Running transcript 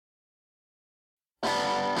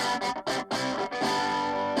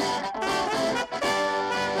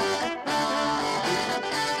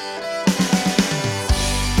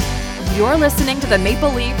You're listening to the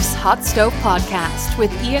Maple Leafs Hot Stove Podcast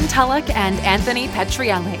with Ian Tulloch and Anthony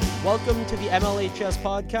Petrielli. Welcome to the MLHS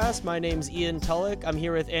Podcast. My name's Ian Tulloch. I'm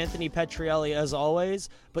here with Anthony Petrielli as always.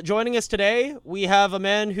 But joining us today, we have a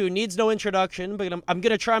man who needs no introduction, but I'm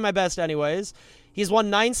going to try my best anyways. He's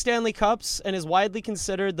won 9 Stanley Cups and is widely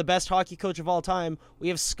considered the best hockey coach of all time. We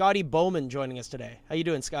have Scotty Bowman joining us today. How you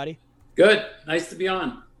doing, Scotty? Good. Nice to be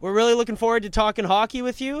on. We're really looking forward to talking hockey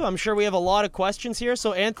with you. I'm sure we have a lot of questions here.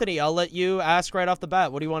 So, Anthony, I'll let you ask right off the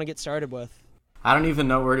bat. What do you want to get started with? I don't even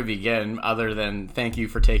know where to begin other than thank you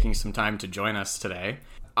for taking some time to join us today.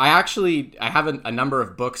 I have a number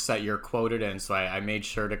of books that you're quoted in, so I made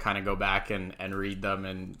sure to kind of go back and read them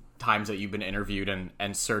and times that you've been interviewed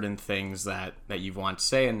and certain things that you've wanted to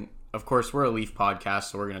say. And, of course, we're a Leaf podcast,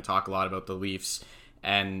 so we're going to talk a lot about the Leafs.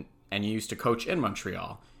 And you used to coach in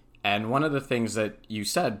Montreal. And one of the things that you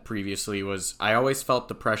said previously was, I always felt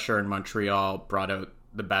the pressure in Montreal brought out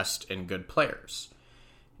the best in good players.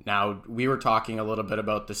 Now, we were talking a little bit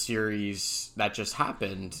about the series that just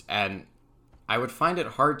happened, and I would find it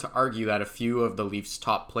hard to argue that a few of the Leafs'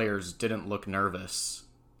 top players didn't look nervous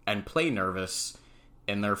and play nervous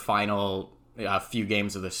in their final few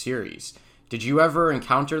games of the series. Did you ever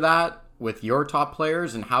encounter that with your top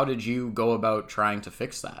players, and how did you go about trying to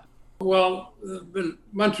fix that? Well,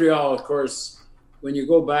 Montreal, of course, when you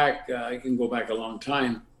go back, I can go back a long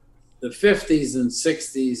time, the 50s and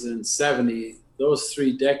 60s and 70s, those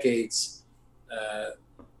 3 decades,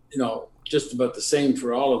 just about the same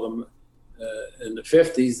for all of them. In the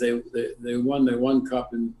 50s, they won the one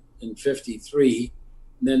cup in 53,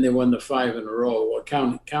 and then they won the 5 in a row, well,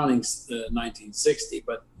 counting 1960,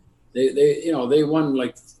 but they won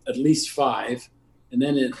like at least 5. And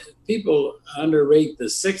then people underrate the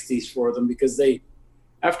 60s for them because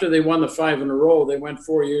after they won the 5 in a row, they went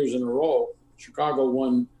 4 years in a row. Chicago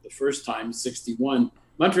won the first time, 61.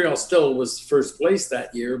 Montreal still was first place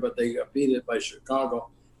that year, but they got beat by Chicago.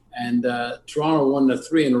 And Toronto won the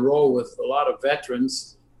 3 in a row with a lot of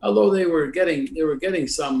veterans, although they were getting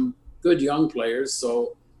some good young players.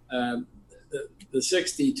 So the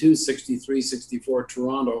 62, 63, 64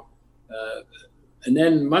 Toronto, and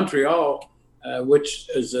then Montreal, which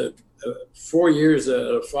is 4 years out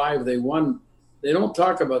of 5 they won. They don't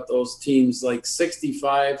talk about those teams like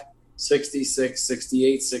 65, 66,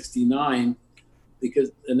 68, 69,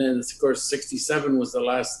 and then of course 67 was the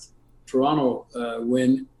last Toronto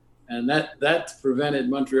win, and that prevented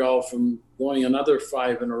Montreal from going another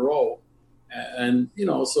 5 in a row. And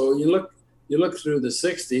so you look through the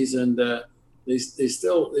 60s, and they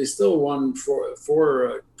still won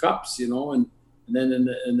four cups, and then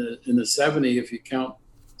in the 70, if you count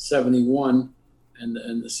 71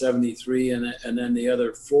 and the 73 and then the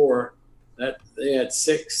other 4, that they had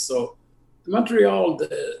 6. So Montreal,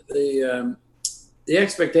 the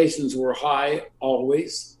expectations were high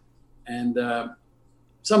always, and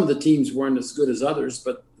some of the teams weren't as good as others,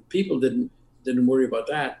 but the people didn't worry about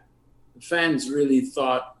that. The fans really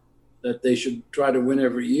thought that they should try to win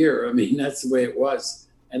every year. I mean, that's the way it was,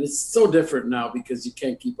 and it's so different now because you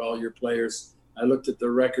can't keep all your players. I looked at the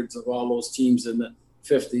records of all those teams in the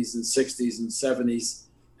 50s and 60s and 70s,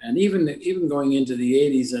 and even going into the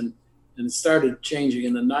 80s, and it started changing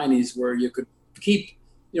in the 90s where you could keep,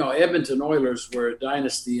 Edmonton Oilers were a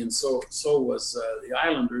dynasty, and so was the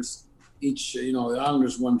Islanders. The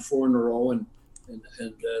Islanders won 4 in a row, and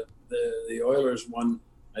the Oilers won,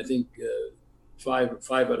 I think, 5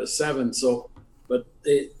 out of 7. So, but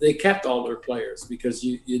they kept all their players because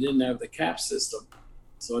you didn't have the cap system.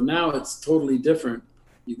 So now it's totally different.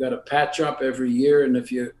 You got to patch up every year, and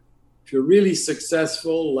if you're really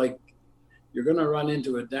successful, like you're going to run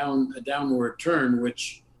into a downward turn,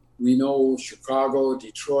 which we know Chicago,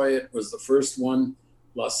 Detroit was the first one,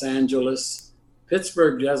 Los Angeles,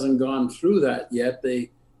 Pittsburgh hasn't gone through that yet.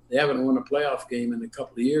 They haven't won a playoff game in a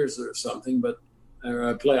couple of years or something, or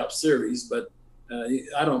a playoff series. But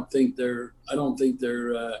I don't think they're on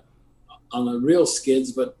the real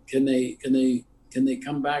skids. But can they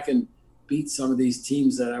come back and beat some of these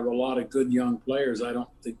teams that have a lot of good young players? I don't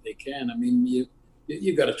think they can. I mean,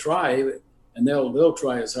 you got to try, and they'll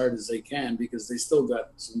try as hard as they can because they still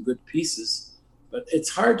got some good pieces. But it's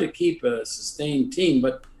hard to keep a sustained team.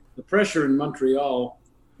 But the pressure in Montreal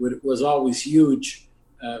was always huge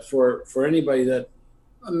for anybody that.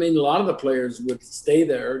 I mean, a lot of the players would stay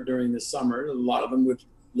there during the summer. A lot of them would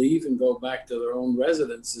leave and go back to their own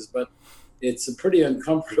residences. But it's a pretty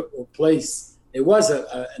uncomfortable place. It was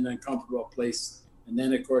an uncomfortable place. And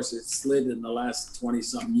then, of course, it slid in the last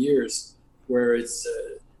 20-something years where it's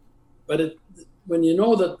when you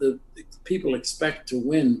know that the people expect to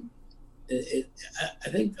win,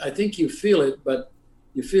 I think you feel it, but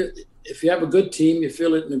you feel if you have a good team, you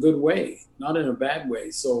feel it in a good way, not in a bad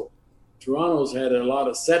way. So Toronto's had a lot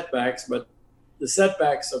of setbacks, but the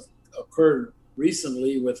setbacks have occurred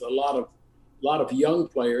recently with a lot of young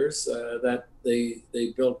players that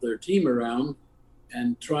they built their team around,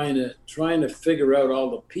 and trying to figure out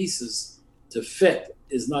all the pieces to fit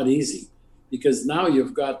is not easy, because now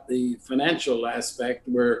you've got the financial aspect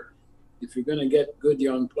where if you're going to get good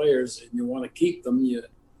young players and you want to keep them, you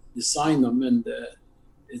sign them, and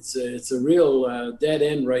it's a real dead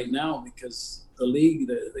end right now, because the league,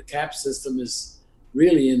 the cap system is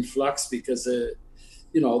really in flux, because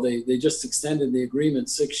they just extended the agreement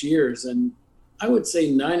 6 years, and I would say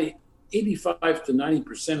 85 to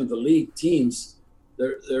 90% of the league teams,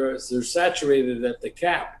 they're saturated at the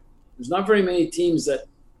cap. There's not very many teams that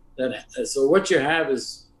so what you have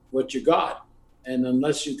is what you got, and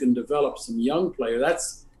unless you can develop some young player,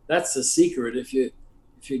 that's the secret. If you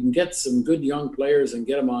can get some good young players and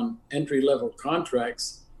get them on entry-level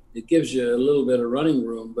contracts, it gives you a little bit of running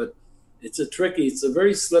room. But it's a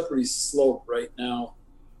very slippery slope right now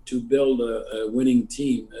to build a winning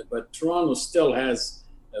team. But Toronto still has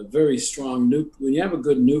a very strong when you have a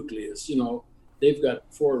good nucleus, they've got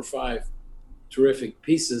 4 or 5 terrific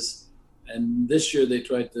pieces. And this year they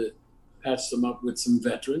tried to patch them up with some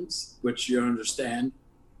veterans, which you understand.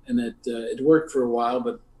 And it worked for a while,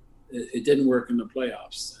 but it didn't work in the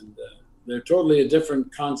playoffs. And they're totally a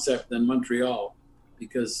different concept than Montreal,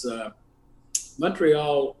 because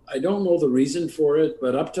Montreal, I don't know the reason for it,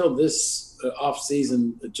 but up till this off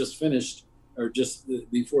season that just finished, or just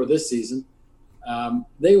before this season,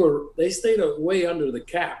 they stayed way under the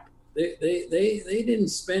cap. They didn't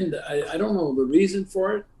spend. I don't know the reason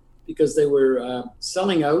for it, because they were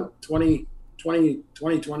selling out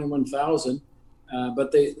 21,000,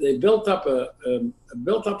 but they built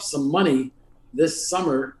up some money this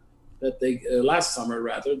summer last summer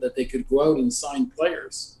that they could go out and sign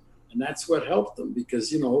players, and that's what helped them, because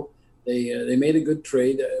they made a good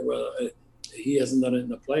trade. He hasn't done it in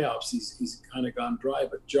the playoffs. He's kind of gone dry,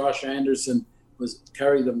 but Josh Anderson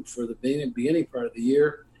carried them for the beginning part of the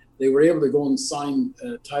year. They were able to go and sign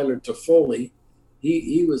Tyler Toffoli.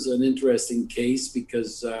 He was an interesting case,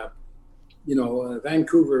 because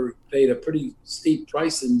Vancouver paid a pretty steep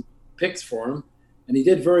price in picks for him, and he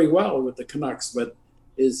did very well with the Canucks. But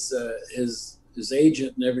his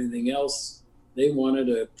agent and everything else, they wanted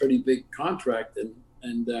a pretty big contract,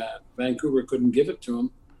 and Vancouver couldn't give it to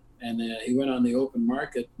him, and he went on the open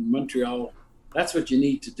market. In Montreal, that's what you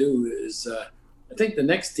need to do. Is I think the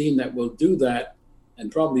next team that will do that,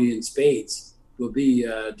 and probably in spades, will be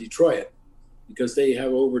Detroit, because they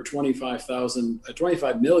have over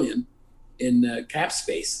 25 million in cap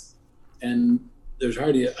space, and there's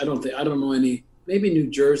hardly, I don't know any. Maybe New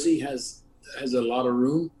Jersey has a lot of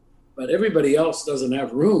room, but everybody else doesn't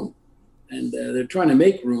have room, and they're trying to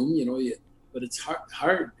make room, but it's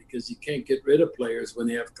hard because you can't get rid of players when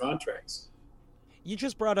they have contracts. You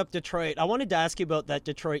just brought up Detroit. I wanted to ask you about that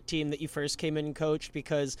Detroit team that you first came in and coached,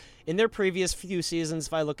 because in their previous few seasons,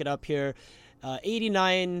 if I look it up here,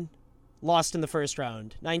 89 lost in the first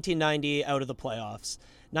round, 1990 out of the playoffs,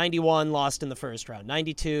 91 lost in the first round,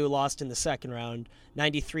 92 lost in the second round,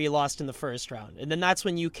 93 lost in the first round. And then that's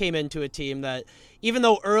when you came into a team that, even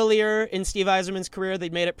though earlier in Steve Yzerman's career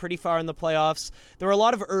they'd made it pretty far in the playoffs, there were a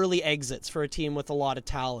lot of early exits for a team with a lot of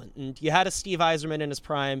talent. And you had a Steve Yzerman in his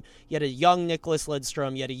prime, you had a young Nicholas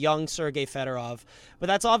Lidstrom, you had a young Sergei Fedorov, but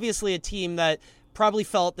that's obviously a team that probably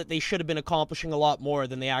felt that they should have been accomplishing a lot more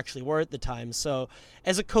than they actually were at the time. So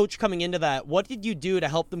as a coach coming into that, what did you do to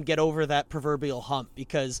help them get over that proverbial hump?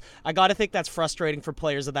 Because I got to think that's frustrating for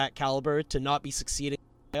players of that caliber to not be succeeding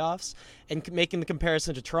in the playoffs. And making the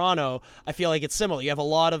comparison to Toronto, I feel like it's similar. You have a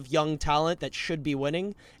lot of young talent that should be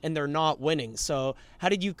winning, and they're not winning. So how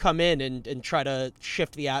did you come in and try to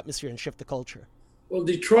shift the atmosphere and shift the culture? Well,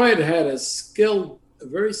 Detroit had a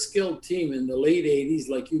very skilled team in the late 80s,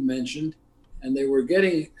 like you mentioned. And they were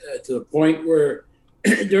getting to the point where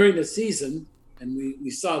during the season, and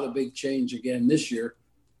we saw the big change again this year,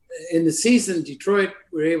 in the season, Detroit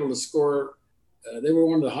were able to score. They were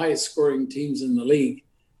one of the highest scoring teams in the league.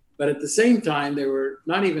 But at the same time, they were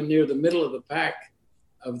not even near the middle of the pack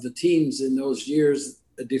of the teams in those years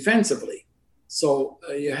defensively. So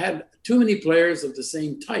you had too many players of the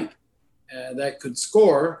same type that could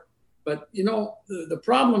score. But the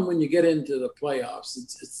problem when you get into the playoffs,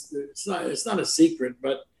 it's not a secret,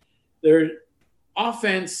 but their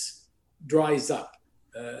offense dries up.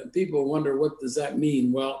 People wonder, what does that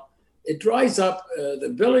mean? Well, it dries up. The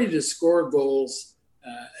ability to score goals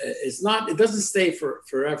it doesn't stay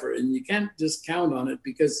forever, and you can't just count on it,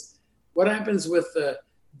 because what happens with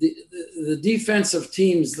the defensive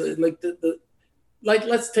teams, like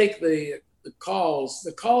let's take the calls.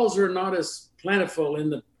 The calls are not as plentiful in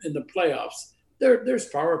the playoffs. There's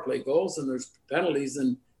power play goals and there's penalties,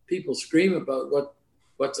 and people scream about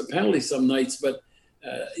what's a penalty some nights. But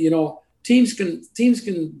teams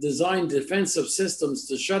can design defensive systems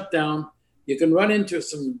to shut down. You can run into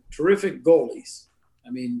some terrific goalies. I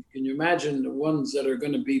mean, can you imagine the ones that are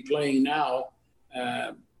going to be playing now?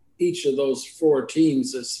 Each of those four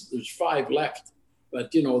teams, there's five left.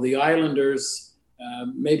 But, the Islanders,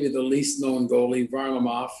 maybe the least known goalie,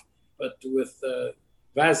 Varlamov, but with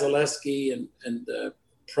Vasilevsky and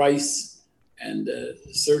Price and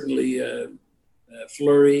certainly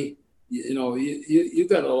Fleury, you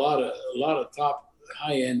got a lot of top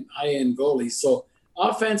high end goalies. So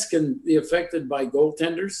offense can be affected by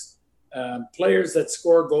goaltenders, players that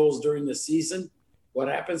score goals during the season. What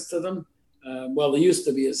happens to them? Well, there used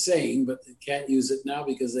to be a saying, but they can't use it now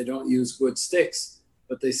because they don't use wood sticks.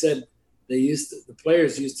 But they said the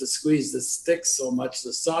players used to squeeze the sticks so much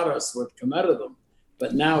the sawdust would come out of them.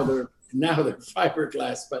 But now they're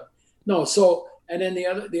fiberglass. But no, so and then the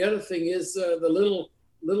other thing is the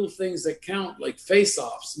little things that count, like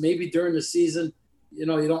face-offs. Maybe during the season, you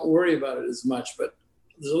don't worry about it as much. But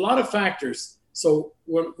there's a lot of factors. So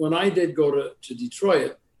when I did go to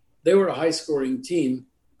Detroit, they were a high-scoring team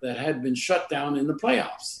that had been shut down in the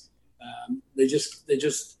playoffs.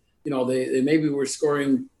 They maybe were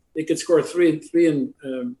scoring. They could score three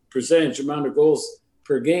percentage amount of goals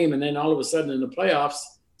per game, and then all of a sudden in the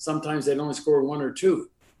playoffs, sometimes they'd only score one or two.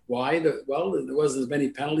 Why? Well, there wasn't as many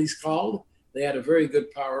penalties called. They had a very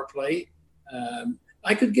good power play.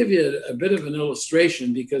 I could give you a bit of an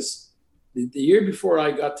illustration because the year before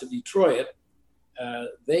I got to Detroit,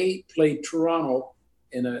 they played Toronto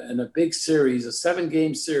in a big series, a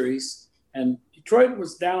 7-game series, and Detroit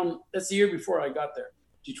was down. That's the year before I got there.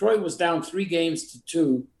 Detroit was down 3-2,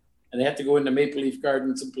 and they had to go into Maple Leaf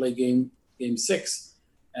Gardens and play game 6.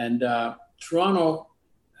 And Toronto,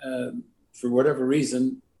 for whatever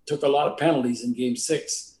reason, took a lot of penalties in game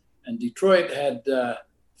 6, and Detroit had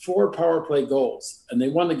 4 power play goals, and they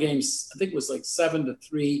won the games. I think it was like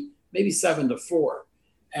 7-3, maybe 7-4,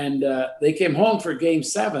 and they came home for game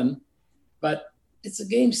 7, but it's a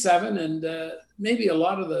game 7, and maybe a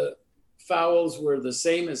lot of the fouls were the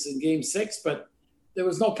same as in game 6, but there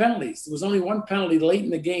was no penalties. There was only one penalty late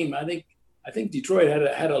in the game. I think Detroit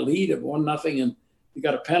had a lead of 1-0, and we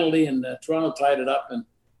got a penalty, and Toronto tied it up, and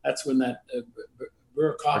that's when that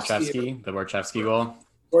Borchevsky, the Borchevsky goal.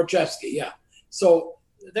 Borchevsky, yeah. So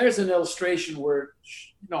there's an illustration where,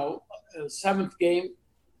 7th game,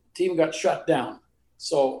 team got shut down.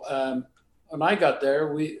 So when I got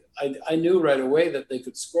there, I knew right away that they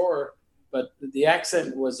could score, but the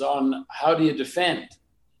accent was on how do you defend,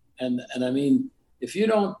 and I mean if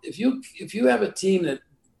you have a team that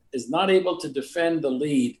is not able to defend the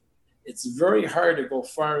lead, it's very hard to go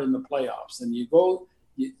far in the playoffs. And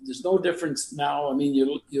there's no difference now. I mean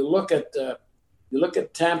you look at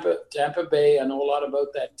Tampa Bay. I know a lot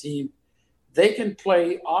about that team. They can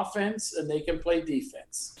play offense and they can play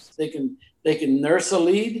defense. They can nurse a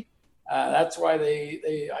lead. That's why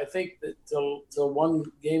I think that till one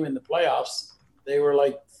game in the playoffs, they were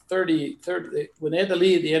like 30 when they had the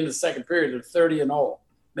lead at the end of the second period, they're 30-0.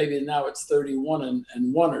 Maybe now it's 31-1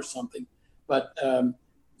 or something. But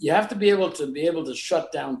you have to be able to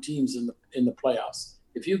shut down teams in the playoffs.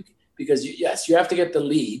 Because you have to get the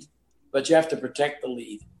lead, but you have to protect the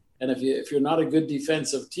lead. And if you're not a good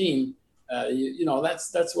defensive team,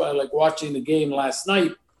 that's why I like watching the game last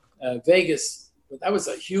night. Vegas, that was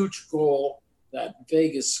a huge goal that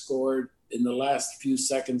Vegas scored in the last few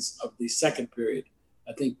seconds of the second period.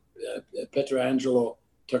 I think Pietrangelo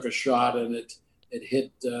took a shot and it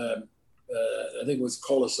hit, I think it was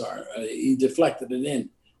Colasar. He deflected it in.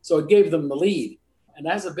 So it gave them the lead. And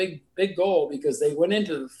that's a big goal because they went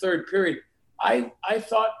into the third period. I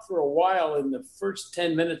thought for a while in the first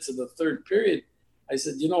 10 minutes of the third period, I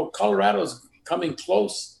said, Colorado's coming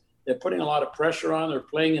close. They're putting a lot of pressure on. They're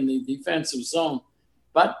playing in the defensive zone.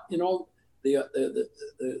 But, the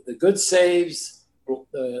good saves,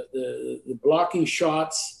 the blocking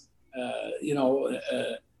shots,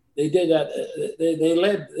 they did that.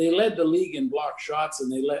 They led the league in block shots,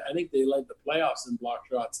 and I think they led the playoffs in block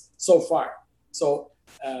shots so far. So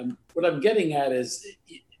what I'm getting at is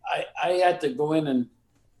I had to go in and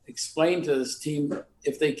explain to this team,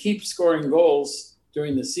 if they keep scoring goals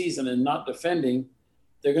during the season and not defending,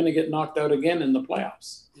 they're going to get knocked out again in the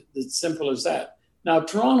playoffs. It's simple as that. Now,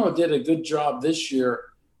 Toronto did a good job this year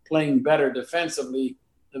playing better defensively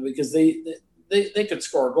because they could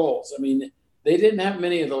score goals. I mean, they didn't have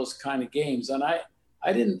many of those kind of games. And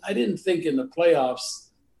I didn't think in the playoffs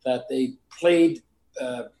that they played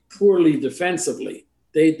poorly defensively.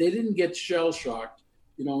 They didn't get shell shocked.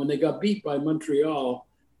 When they got beat by Montreal,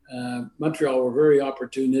 Montreal were very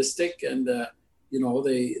opportunistic, and they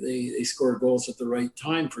scored goals at the right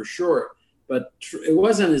time for sure. But it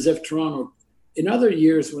wasn't as if Toronto, in other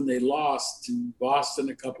years when they lost to Boston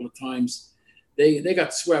a couple of times, they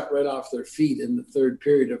got swept right off their feet in the third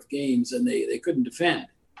period of games, and they couldn't defend.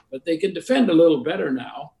 But they can defend a little better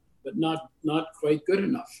now, but not quite good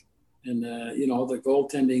enough. And the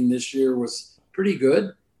goaltending this year was pretty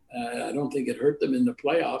good. I don't think it hurt them in the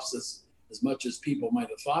playoffs as much as people might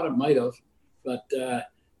have thought it might have. But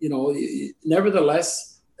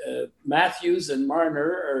nevertheless, Matthews and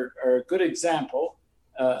Marner are a good example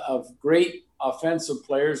of great offensive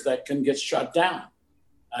players that can get shut down.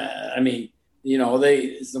 They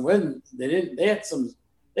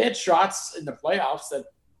had shots in the playoffs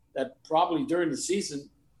that probably during the season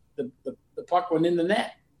the puck went in the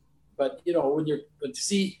net. But the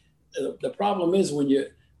problem is when you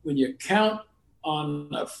count on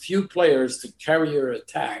a few players to carry your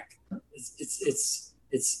attack, it's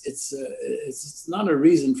not a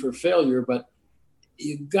reason for failure. But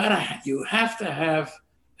you have to have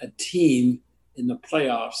a team in the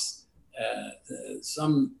playoffs.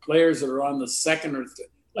 Some players that are on the second or third,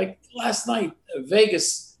 like last night,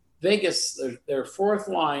 Vegas, their fourth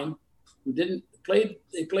line, they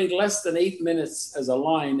played less than 8 minutes as a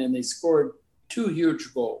line, and they scored 2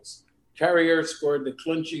 huge goals. Carrier scored the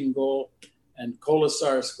clinching goal, and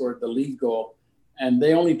Kolasar scored the lead goal, and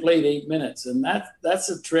they only played 8 minutes. And that's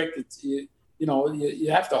a trick. You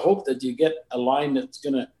have to hope that you get a line that's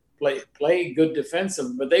going to play good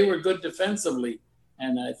defensive, but they were good defensively.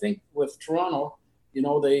 And I think with Toronto,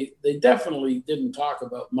 they definitely didn't talk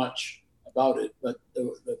much about it. But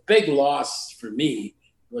the big loss for me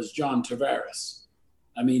was John Tavares.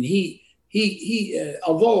 I mean, he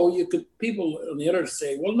although people on the other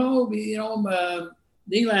say, well, no,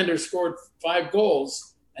 Nylander scored 5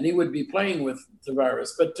 goals and he would be playing with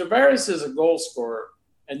Tavares. But Tavares is a goal scorer,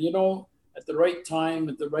 and at the right time,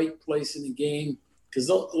 at the right place in the game, because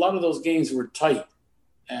a lot of those games were tight,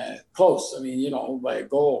 close. By a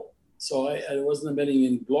goal. So it wasn't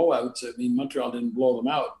any blowouts. Montreal didn't blow them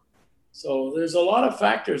out. So there's a lot of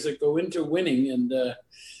factors that go into winning, and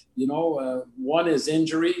one is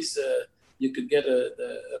injuries. You could get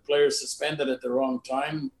a player suspended at the wrong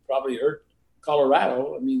time, probably hurt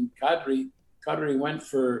Colorado. Kadri went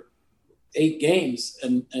for 8 games,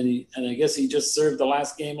 and I guess he just served the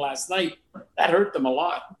last game last night. That hurt them a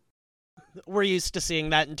lot. We're used to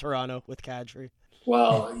seeing that in Toronto with Kadri.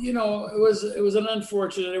 Well, it was an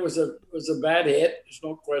unfortunate. It was a bad hit. There's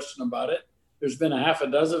no question about it. There's been a half a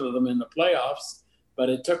dozen of them in the playoffs, but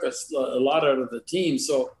it took us a lot out of the team.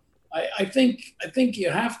 So I think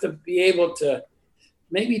you have to be able to,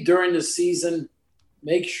 maybe during the season,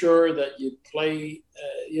 make sure that you play.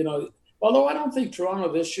 Although I don't think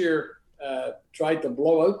Toronto this year tried to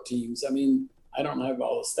blow out teams. I don't have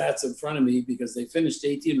all the stats in front of me because they finished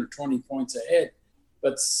 18 or 20 points ahead.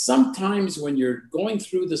 But sometimes when you're going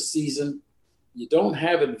through the season, you don't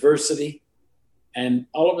have adversity, and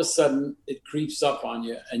all of a sudden it creeps up on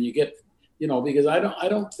you, and you get, because I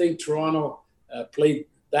don't think Toronto played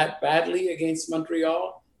that badly against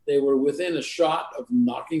Montreal. They were within a shot of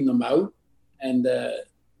knocking them out, and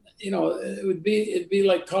it'd be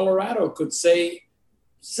like Colorado could say,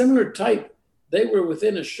 similar type. They were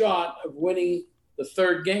within a shot of winning the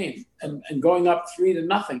third game and going up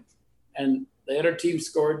 3-0, and the other team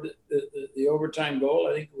scored the overtime goal.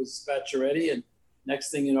 I think it was Pacioretty, and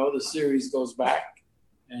next thing you know, the series goes back.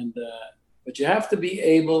 And but you have to be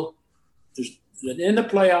able to, in the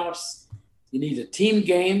playoffs, you need a team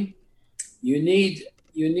game. You need.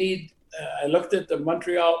 I looked at the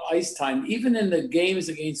Montreal ice time, even in the games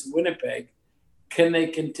against Winnipeg. Can they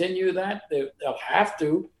continue that? They'll have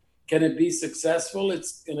to. Can it be successful?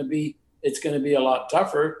 It's going to be a lot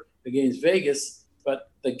tougher against Vegas.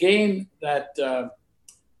 But the game that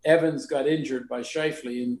Evans got injured by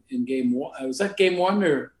Scheifele in game 1, was that game 1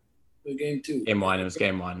 or game 2? Game 1. It was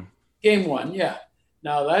game 1. Game 1, yeah.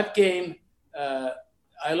 Now that game,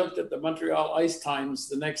 I looked at the Montreal ice times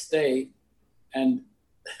the next day, and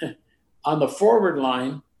on the forward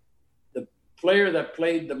line, the player that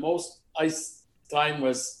played the most ice time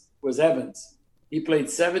was Evans. He played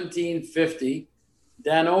 17:50.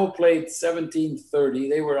 Dano played 17:30.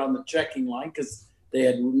 They were on the checking line because they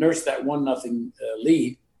had nursed that 1-0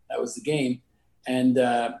 lead. That was the game. And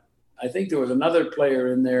I think there was another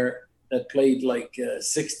player in there that played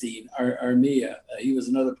 16, Armia. He was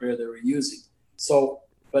another player they were using. So,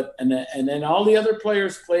 and then all the other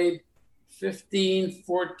players played 15,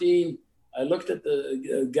 14. I looked at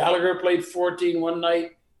the Gallagher played 14 one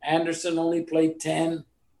night. Anderson only played 10.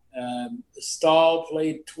 Stahl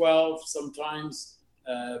played 12 sometimes.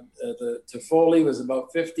 The Toffoli was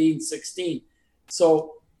about 15, 16.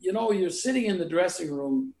 So, you're sitting in the dressing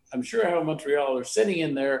room. I'm sure how Montreal are sitting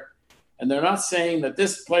in there, and they're not saying that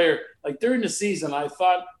this player, like during the season, I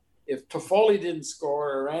thought if Toffoli didn't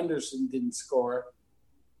score or Anderson didn't score,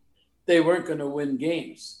 they weren't going to win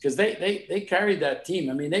games because they carried that team.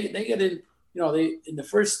 I mean, they get in, they in the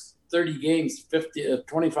first 30 games,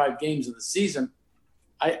 25 games of the season,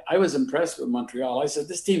 I was impressed with Montreal. I said,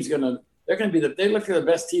 this team's they're going to be they look like the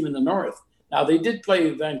best team in the North. Now, they did play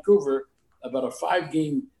Vancouver about a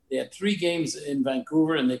 5-game. They had 3 games in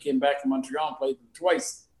Vancouver, and they came back to Montreal and played them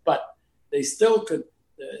twice. But they still could.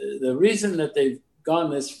 The reason that they've gone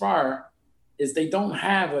this far is they don't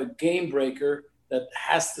have a game breaker that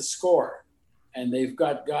has to score. And they've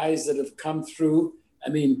got guys that have come through. I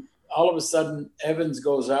mean, all of a sudden, Evans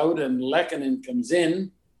goes out and Lehkonen comes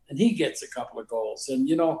in, and he gets a couple of goals. And,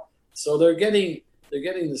 so they're getting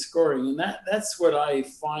the scoring. And that's what I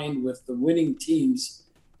find with the winning teams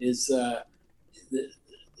is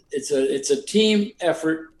it's a team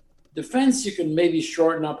effort. Defense, you can maybe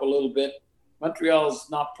shorten up a little bit. Montreal's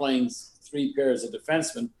not playing 3 pairs of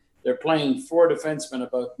defensemen. They're playing 4 defensemen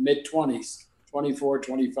about mid-20s, 24,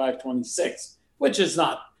 25, 26, which is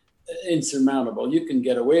not insurmountable. You can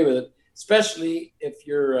get away with it, especially if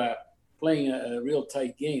you're playing a real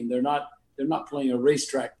tight game. They're not playing a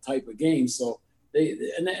racetrack type of game. So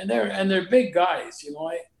they're big guys.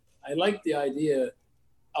 I like the idea.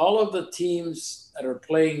 All of the teams that are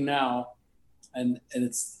playing now, and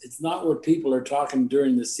it's not what people are talking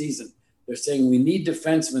during the season. They're saying we need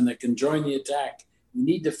defensemen that can join the attack. We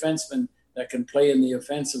need defensemen that can play in the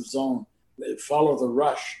offensive zone, follow the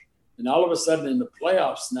rush. And all of a sudden in the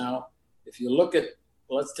playoffs now, if you look at,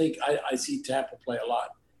 I see Tampa play a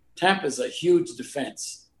lot. Tampa's a huge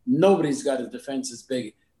defense. Nobody's got a defense as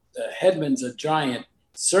big. Hedman's a giant.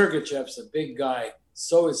 Sergachev's a big guy.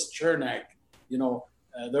 So is Chernak. The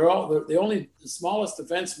smallest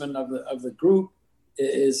defenseman of the group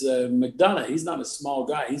is McDonough. He's not a small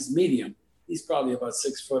guy. He's medium. He's probably about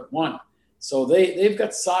 6'1". So they've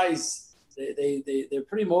got size. They're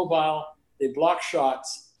pretty mobile. They block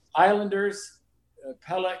shots. Islanders,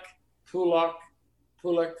 Pelech, Pulock,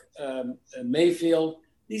 Mayfield.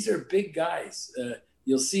 These are big guys.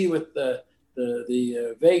 You'll see with the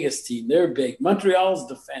Vegas team, they're big. Montreal's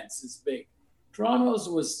defense is big. Toronto's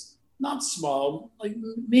was not small, like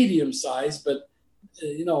medium size, but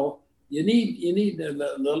you need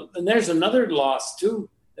and there's another loss too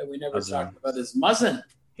that we never talked about is Muzzin.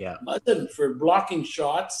 Yeah, Muzzin for blocking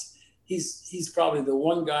shots. He's probably the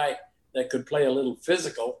one guy that could play a little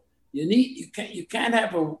physical. You can't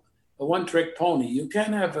have a one-trick pony. You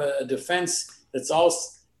can't have a defense that's all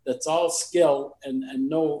skill and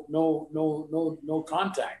no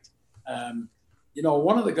contact.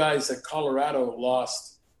 One of the guys that Colorado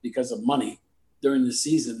lost because of money during the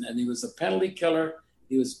season, and he was a penalty killer.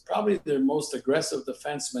 He was probably their most aggressive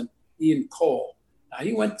defenseman, Ian Cole. Now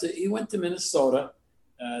he went to Minnesota.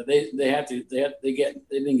 They didn't get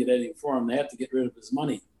anything for him. They had to get rid of his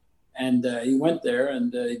money, and he went there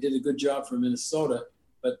and he did a good job for Minnesota.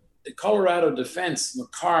 But the Colorado defense,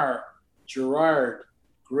 Makar, Girard,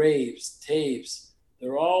 Graves, Taves,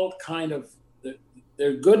 they're all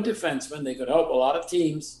they're good defensemen. They could help a lot of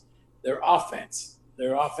teams. They're offensive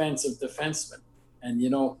defensemen. And,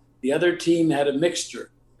 the other team had a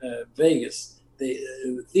mixture. Vegas,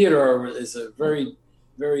 Theodore is a very,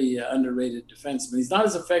 very underrated defenseman. He's not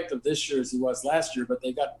as effective this year as he was last year, but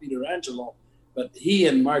they got Peter Angelo. But he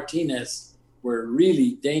and Martinez were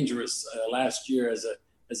really dangerous last year as a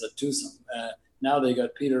twosome. Now they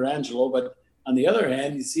got Peter Angelo, but on the other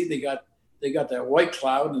hand, you see they got that White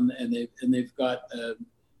Cloud and they've got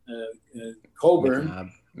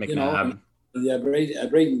Coburn, McNabb. Braden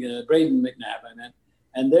McNabb, I meant,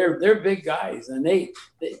 and they're big guys, and they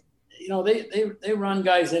run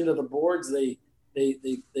guys into the boards. They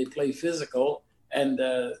play physical, and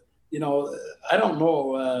I don't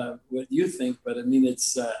know what you think, but I mean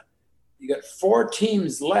it's you got 4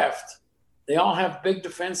 teams left. They all have big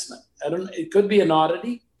defensemen. It could be an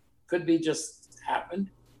oddity, could be just happened,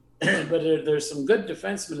 but there's some good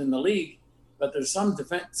defensemen in the league. But there's some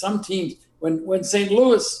teams. When St.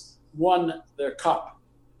 Louis won their cup,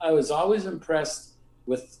 I was always impressed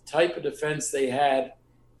with the type of defense they had.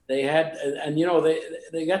 They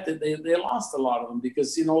lost a lot of them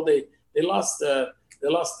because they lost the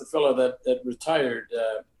fellow that retired,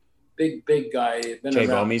 big guy. Jay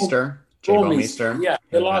Bouwmeester. Yeah,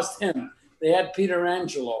 they lost him. They had Peter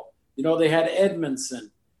Angelo. They had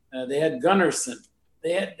Edmondson, they had Gunnarsson,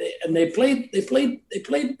 they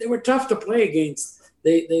were tough to play against.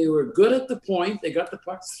 They were good at the point. They got the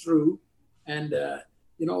pucks through, and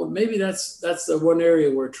maybe that's the one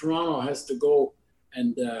area where Toronto has to go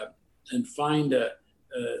and find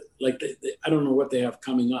I don't know what they have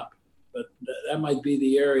coming up, but that might be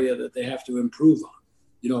the area that they have to improve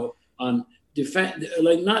on. On defense,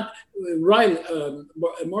 not Riley.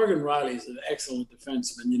 Morgan Riley is an excellent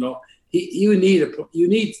defenseman. You need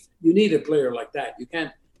a player like that. You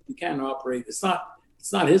can't operate. It's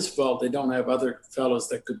not his fault they don't have other fellows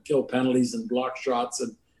that could kill penalties and block shots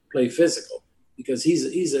and play physical, because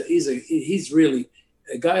he's really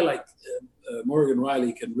a guy like Morgan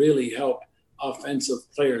Riley can really help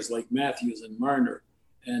offensive players like Matthews and Marner.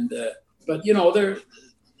 And but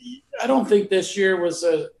I don't think this year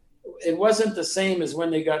it wasn't the same as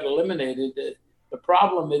when they got eliminated. The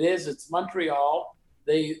problem it's Montreal.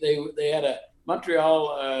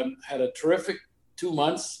 Montreal had a terrific 2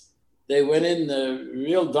 months. They went in the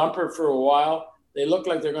real dumper for a while. They looked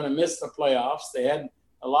like they're going to miss the playoffs. They had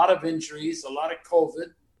a lot of injuries, a lot of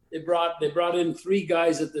COVID. They brought in 3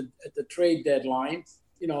 guys at the trade deadline.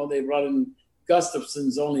 They brought in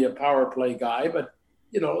Gustafson's only a power play guy, but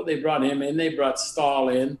they brought him in. They brought Stahl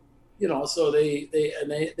in. So they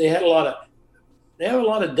have a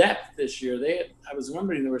lot of depth this year. I was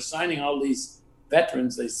wondering, they were signing all these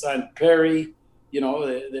veterans. They signed Perry.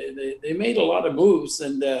 They made a lot of moves,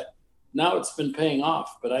 and now it's been paying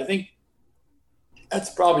off. But I think that's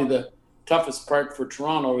probably the toughest part for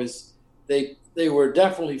Toronto is they were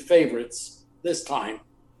definitely favorites this time,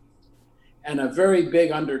 and a very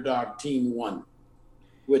big underdog team won,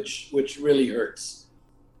 which really hurts.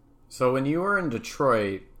 So when you were in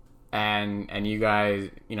Detroit and you guys,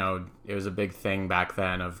 it was a big thing back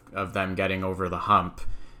then of them getting over the hump.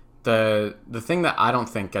 The thing that I don't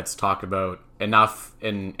think gets talked about enough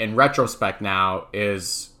in retrospect now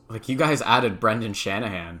is you guys added Brendan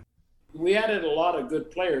Shanahan. We added a lot of good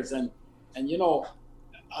players, and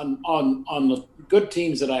on the good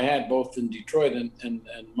teams that I had both in Detroit and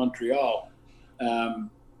Montreal,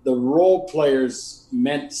 the role players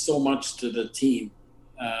meant so much to the team.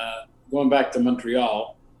 Going back to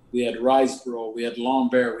Montreal, we had Riseborough, we had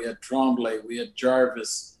Lambert, we had Tremblay, we had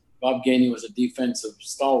Jarvis. Bob Gainey was a defensive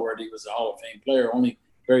stalwart. He was a Hall of Fame player. Only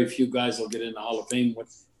very few guys will get in the Hall of Fame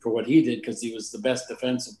for what he did, because he was the best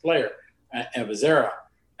defensive player of his era.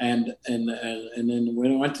 And then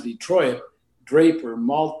when I went to Detroit, Draper,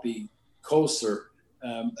 Maltby, Koser,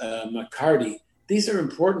 McCarty. These are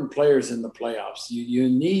important players in the playoffs.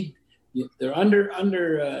 They're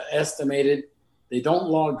underestimated. They don't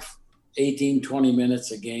log 18, 20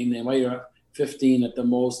 minutes a game. They might have 15 at the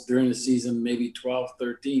most during the season, maybe 12,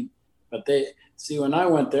 13. But when I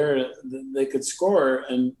went there, they could score,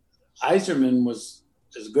 and Yzerman was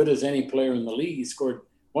as good as any player in the league.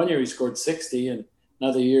 One year he scored 60, and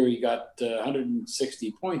another year he got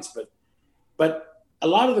 160 points. But a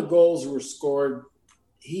lot of the goals were scored.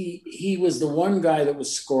 He was the one guy that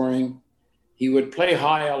was scoring. He would play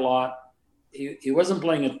high a lot. He wasn't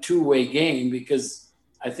playing a two-way game, because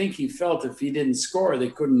I think he felt if he didn't score, they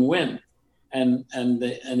couldn't win. And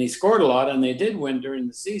he scored a lot, and they did win during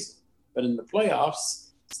the season. But in the playoffs,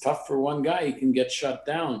 it's tough for one guy. He can get shut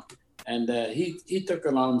down. And he took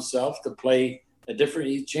it on himself to play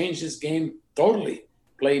he changed his game totally.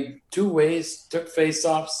 Played two ways, took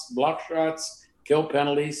face-offs, blocked shots, killed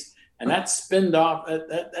penalties, and that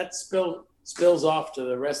spilled spills off to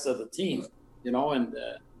the rest of the team, And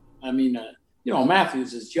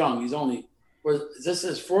Matthews is young. Is this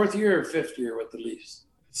his 4th year or 5th year with the Leafs?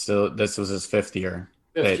 So this was his 5th year.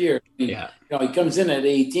 5th year. Yeah. He comes in at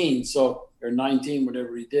 18, or 19,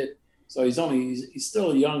 whatever he did. So he's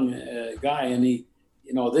still a young guy, and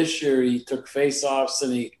this year he took face-offs,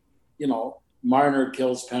 and Marner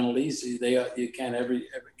kills penalties. You can't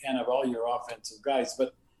have all your offensive guys,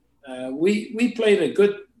 but we played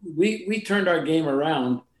we turned our game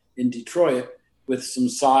around in Detroit with some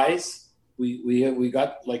size. We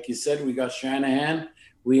got, like you said, we got Shanahan.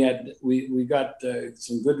 We got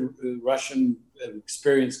some good Russian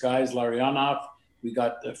experienced guys, Larionov. We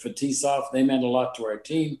got Fetisov. They meant a lot to our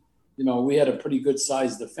team. We had a pretty good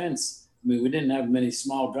sized defense. We didn't have many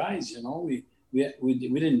small guys. We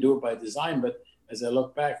didn't do it by design, but as I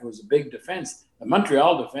look back, it was a big defense. The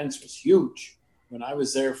Montreal defense was huge when I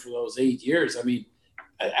was there for those 8 years. And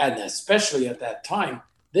especially at that time,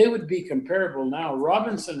 they would be comparable now.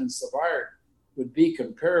 Robinson and Savard would be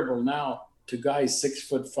comparable now to guys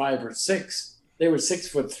 6'5" or 6. They were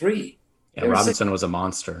 6'3". Yeah, Robinson was a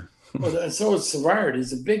monster. Well, so was Savard.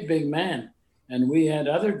 He's a big, big man. And we had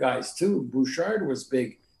other guys too. Bouchard was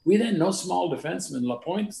big. we didn't no small defenseman.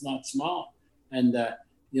 Lapointe's not small, and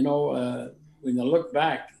when you look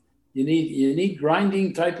back, you need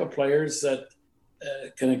grinding type of players that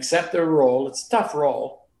can accept their role. It's a tough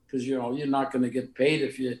role because you're not going to get paid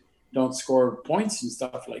if you don't score points and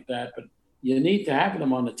stuff like that. But you need to have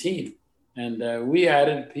them on the team, and we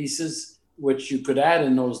added pieces which you could add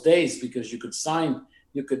in those days because you could sign.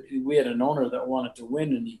 We had an owner that wanted to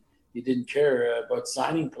win, and he didn't care about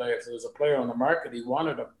signing players. If there was a player on the market, he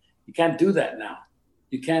wanted them. You can't do that now.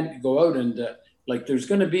 You can't go out and there's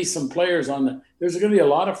going to be some players there's going to be a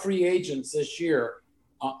lot of free agents this year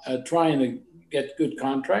trying to get good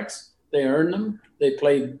contracts. They earn them. They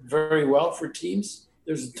play very well for teams.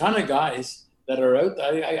 There's a ton of guys that are out.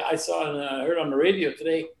 I saw and I heard on the radio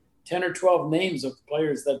today 10 or 12 names of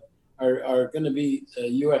players that are going to be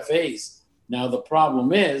UFAs. Now, the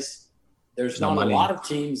problem is there's not a lot of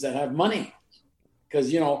teams that have money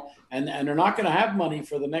because, and they're not going to have money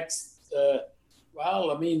for the next,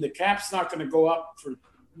 the cap's not going to go up for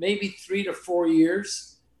maybe 3 to 4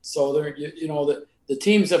 years. So the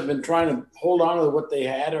teams have been trying to hold on to what they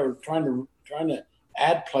had or trying to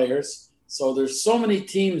add players. So there's so many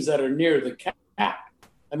teams that are near the cap.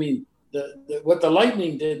 I mean, what the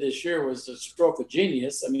Lightning did this year was a stroke of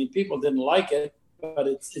genius. I mean, people didn't like it, but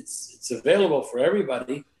it's available for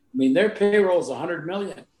everybody. I mean, their payroll is $100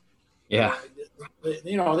 million. Yeah.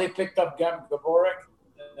 They picked up Gavin Gaborik.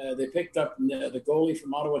 They picked up the goalie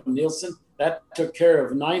from Ottawa, Nielsen. That took care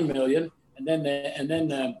of $9 million. And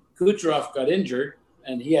then Kucherov got injured,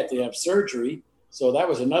 and he had to have surgery. So that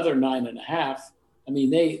was another $9.5 million. I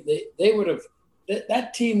mean, they would have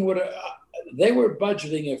that team would have. They were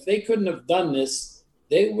budgeting. If they couldn't have done this,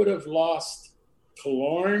 they would have lost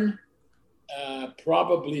Killorn,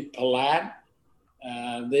 probably Palat.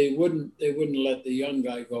 They wouldn't let the young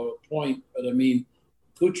guy go a point. But I mean,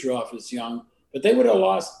 Kucherov is young. But they would have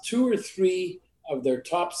lost 2 or 3 of their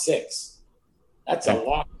top 6. That's a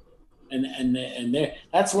lot. And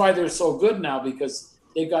that's why they're so good now because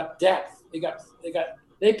they got depth.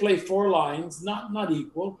 They play 4 lines, not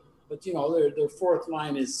equal, but their fourth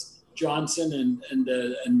line is Johnson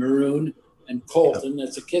and Maroon and Colton.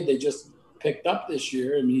 That's a kid they just picked up this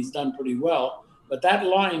year, and he's done pretty well. But that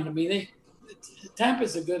line, I mean,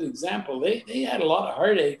 Tampa's a good example. They had a lot of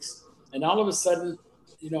heartaches, and all of a sudden,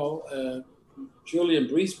 Julian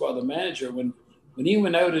Brisebois, the manager, when he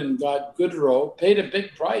went out and got Goodrow, paid a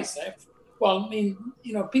big price. Well, I mean,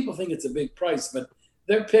 people think it's a big price, but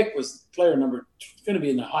their pick was player number going to be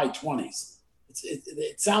in the high 20s.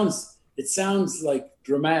 It sounds like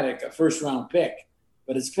dramatic, a first round pick,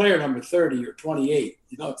 but it's player number 30 or 28.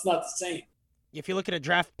 It's not the same. If you look at a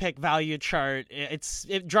draft pick value chart,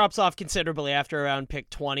 it drops off considerably after around pick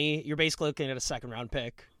 20. You're basically looking at a second round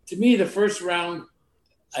pick. To me, the first round,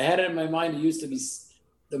 I had it in my mind. It used to be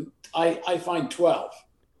I find 12.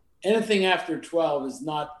 Anything after 12 is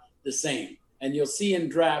not the same. And you'll see in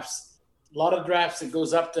drafts, a lot of drafts, it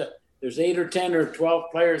goes up to, there's 8 or 10 or 12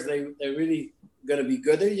 players. They're really going to be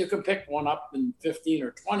good. You can pick one up in 15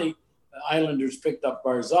 or 20. The Islanders picked up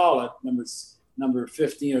Barzal at number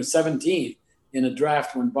 15 or 17 in a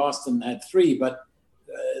draft when Boston had 3. But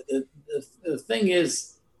the thing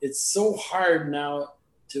is, it's so hard now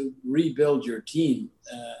to rebuild your team.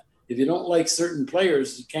 If you don't like certain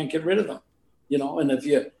players, you can't get rid of them. And if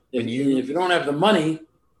you don't have the money,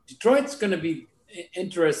 Detroit's going to be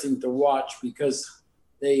interesting to watch because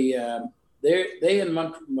they in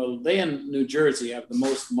New Jersey have the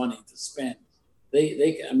most money to spend.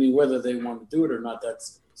 I mean, whether they want to do it or not,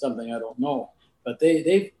 that's something I don't know. But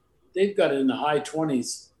they've got in the high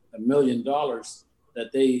 20s $1 million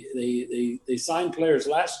that they signed players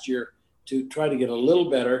last year to try to get a little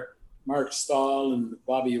better. Mark Stahl and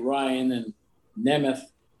Bobby Ryan and Nemeth,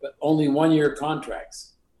 but only 1-year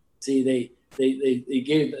contracts. See, they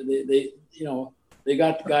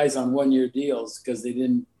got the guys on 1-year deals because they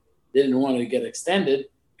didn't want to get extended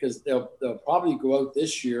because they'll probably go out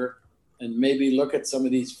this year and maybe look at some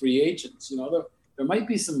of these free agents. There might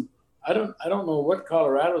be some. I don't know what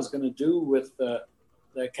Colorado is going to do with the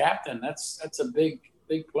captain. That's a big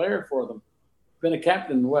player for them. Been a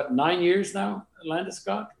captain 9 years now,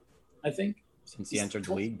 Landeskog, I think. Since he entered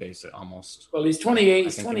the league, basically, almost. Well, he's 28.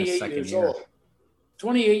 He's 28 years old.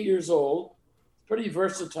 28 years old. Pretty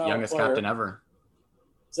versatile. Youngest player. captain ever.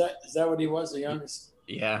 Is that what he was? The youngest.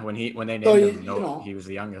 Yeah, when they named him, he was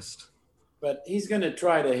the youngest. But he's going to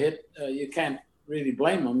try to hit. You can't really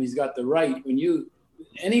blame him. He's got the right.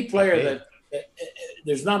 Any player that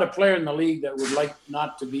there's not a player in the league that would like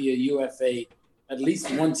not to be a UFA at least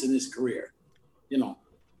once in his career,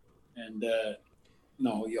 and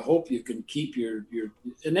you hope you can keep your.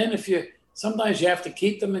 And then if you sometimes you have to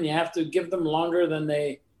keep them and you have to give them longer than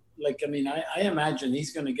they like. I mean, I imagine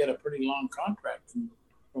he's going to get a pretty long contract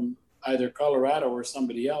from either Colorado or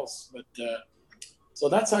somebody else. But so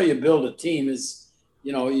that's how you build a team. Is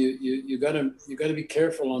you got to be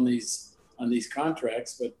careful on these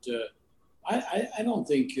contracts. But I don't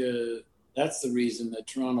think that's the reason that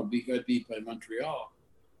Toronto got beat by Montreal.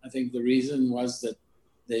 I think the reason was that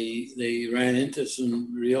they ran into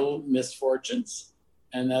some real misfortunes,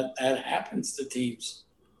 and that happens to teams.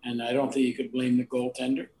 And I don't think you could blame the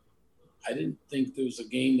goaltender. I didn't think there was a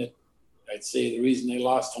game that I'd say the reason they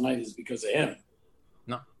lost tonight is because of him.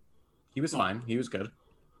 No, he was fine. He was good.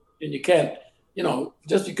 And you can't,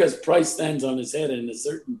 just because Price stands on his head in a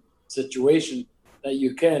certain situation, that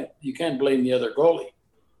you can't blame the other goalie.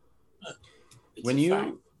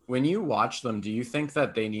 When you watch them, do you think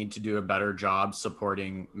that they need to do a better job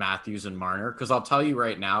supporting Matthews and Marner? Because I'll tell you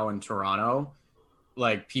right now, in Toronto,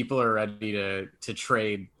 like, people are ready to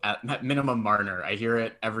trade at minimum Marner. I hear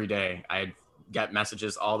it every day. I get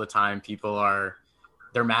messages all the time.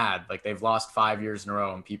 They're mad. Like, they've lost 5 years in a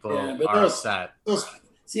row and people are upset.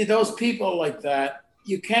 Those people like that,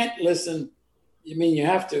 you can't listen. I mean, you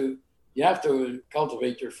have to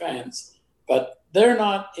cultivate your fans, but they're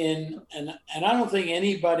not in, and I don't think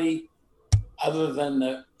anybody other than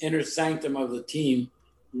the inner sanctum of the team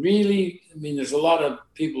really, I mean, there's a lot of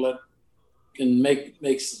people that can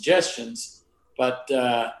make suggestions, but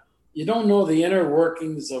you don't know the inner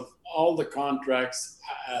workings of all the contracts.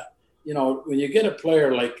 When you get a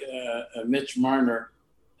player like Mitch Marner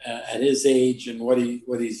at his age and what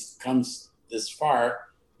he's comes this far,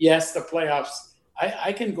 yes, the playoffs.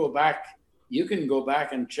 I can go back. You can go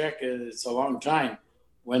back and check. It's a long time.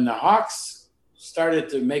 When the Hawks started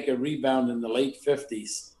to make a rebound in the late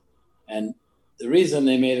 50s, and the reason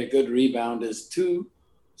they made a good rebound is two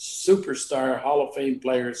superstar Hall of Fame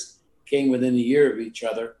players came within a year of each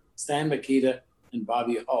other, Stan Mikita and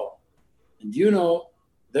Bobby Hull. And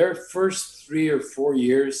their first 3 or 4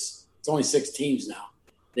 years, it's only 6 teams now,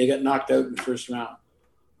 they got knocked out in the first round.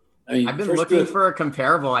 I mean, I've been looking for a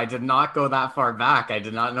comparable. I did not go that far back. I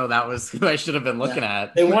did not know that was who I should have been looking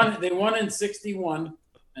at. They won in 61,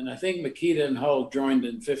 and I think Mikita and Hull joined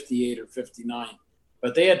in 58 or 59.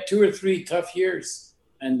 But they had 2 or 3 tough years,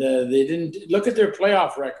 and they didn't look at their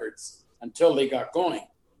playoff records until they got going.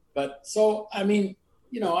 But so, I mean,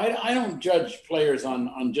 I don't judge players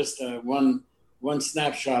on just one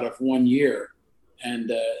snapshot of 1 year. And,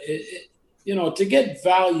 to get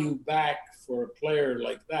value back for a player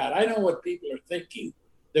like that, I know what people are thinking.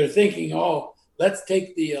 They're thinking, oh, let's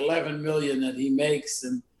take the $11 million that he makes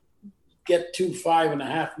and get 2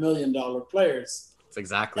 $5.5 million players. That's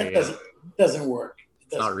exactly it. Doesn't work.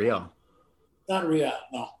 It's not real. Not real,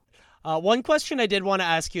 no. One question I did want to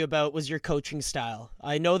ask you about was your coaching style.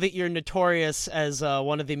 I know that you're notorious as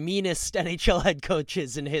one of the meanest NHL head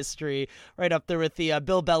coaches in history, right up there with the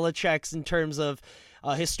Bill Belichick's in terms of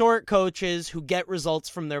historic coaches who get results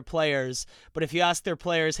from their players. But if you ask their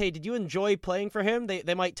players, hey, did you enjoy playing for him?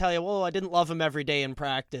 They might tell you, well, I didn't love him every day in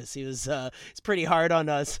practice. He's pretty hard on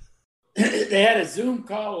us. They had a Zoom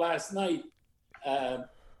call last night.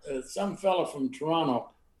 Some fella from Toronto,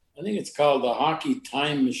 I think it's called the Hockey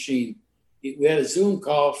Time Machine. We had a Zoom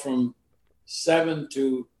call from 7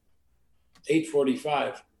 to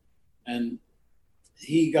 8:45, and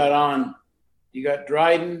he got on. You got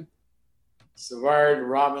Dryden, Savard,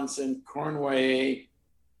 Robinson, Cornway,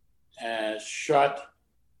 Schutt,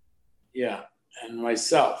 and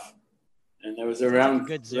myself. And there was a round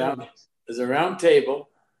table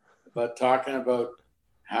about talking about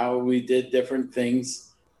how we did different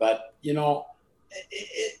things. But,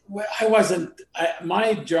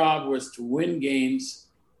 my job was to win games.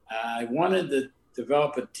 I wanted to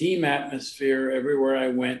develop a team atmosphere everywhere I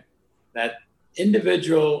went. That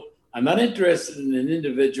I'm not interested in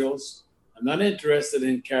individuals. I'm not interested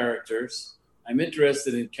in characters. I'm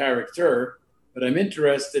interested in character, but I'm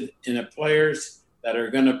interested in players that are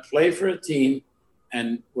going to play for a team,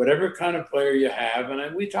 and whatever kind of player you have.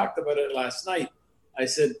 And we talked about it last night. I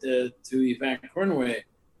said to Yvan Cornway,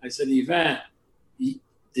 I said, Yvan,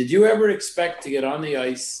 did you ever expect to get on the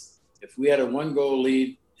ice if we had a 1-goal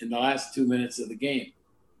lead in the last 2 minutes of the game?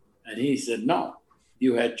 And he said, no.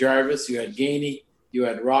 You had Jarvis, you had Gainey, you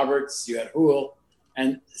had Roberts, you had Houle.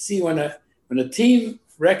 And see, when a team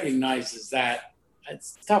recognizes that,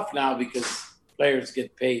 it's tough now because players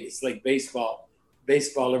get paid. It's like baseball.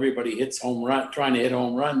 Baseball, everybody hits trying to hit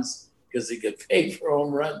home runs because they get paid for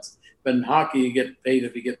home runs. But in hockey, you get paid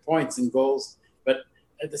if you get points and goals. But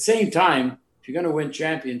at the same time, if you're going to win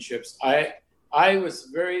championships, I was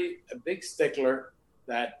a big stickler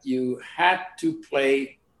that you had to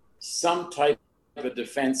play some type of a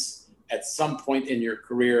defense at some point in your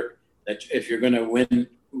career that if you're going to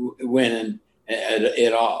win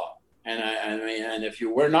at all. And I mean, and if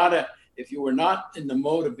you were not in the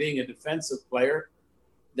mode of being a defensive player,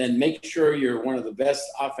 then make sure you're one of the best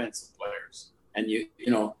offensive players. And you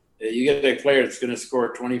get a player that's going to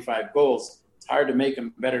score 25 goals. It's hard to make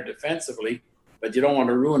him better defensively, but you don't want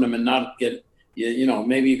to ruin him and not get,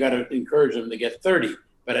 maybe you got to encourage him to get 30.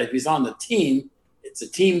 But if he's on the team, it's a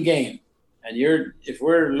team game. And if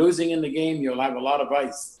we're losing in the game, you'll have a lot of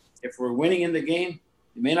ice. If we're winning in the game,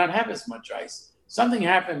 you may not have as much ice. Something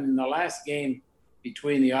happened in the last game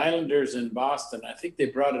between the Islanders and Boston. I think they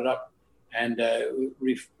brought it up, and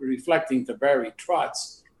reflecting to Barry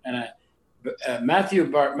Trotz. And Matthew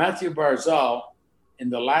Barzal, in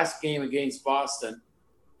the last game against Boston,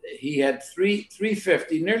 he had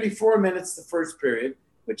 350, nearly 4 minutes the first period,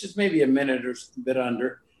 which is maybe a minute or a bit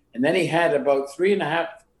under. And then he had about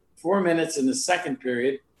 4 minutes in the second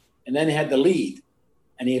period, and then he had the lead.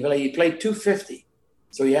 And he played 250.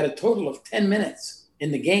 So he had a total of 10 minutes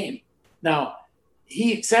in the game. Now,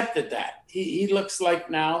 he accepted that. He looks like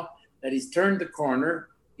now that he's turned the corner.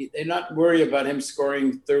 They're not worried about him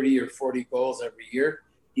scoring 30 or 40 goals every year.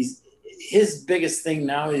 His biggest thing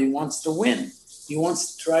now is he wants to win. He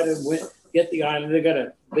wants to try to win, get the Islanders. They got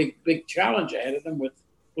a big challenge ahead of them with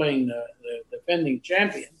playing the defending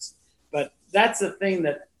champions. But that's the thing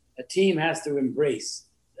that a team has to embrace.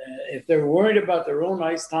 If they're worried about their own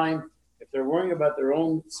ice time, if they're worrying about their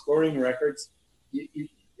own scoring records,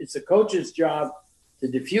 it's a coach's job to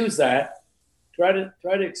diffuse that. Try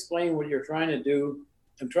to explain what you're trying to do.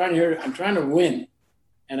 I'm trying to win,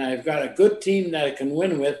 and I've got a good team that I can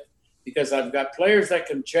win with because I've got players that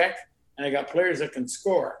can check and I got players that can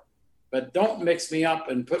score. But don't mix me up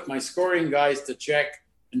and put my scoring guys to check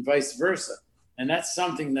and vice versa. And that's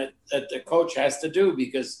something that the coach has to do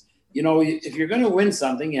because, if you're going to win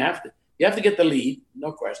something, you have to get the lead,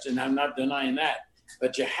 no question. I'm not denying that.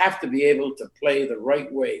 But you have to be able to play the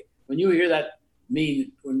right way. When you hear that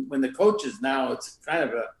when the coaches now, it's kind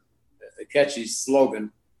of a catchy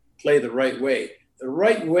slogan, play the right way. The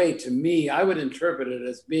right way, to me, I would interpret it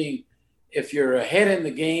as being, if you're ahead in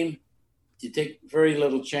the game, you take very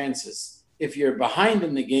little chances. If you're behind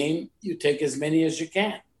in the game, you take as many as you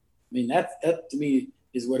can. I mean, that to me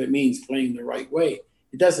is what it means, playing the right way.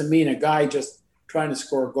 It doesn't mean a guy just trying to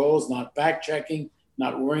score goals, not back checking,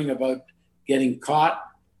 not worrying about getting caught,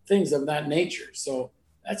 things of that nature. So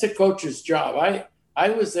that's a coach's job. I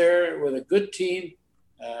was there with a good team.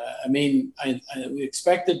 We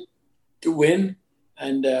expected to win,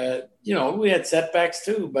 and we had setbacks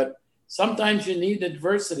too. But sometimes you need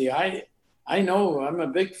adversity. I know I'm a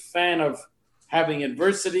big fan of having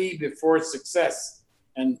adversity before success.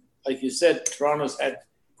 And like you said, Toronto's had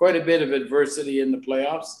quite a bit of adversity in the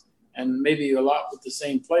playoffs, and maybe a lot with the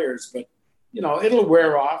same players. But it'll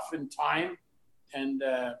wear off in time, and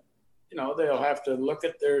they'll have to look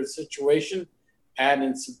at their situation, add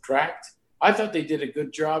and subtract. I thought they did a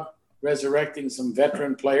good job resurrecting some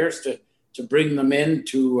veteran players to bring them in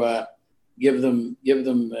to give them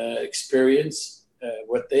experience,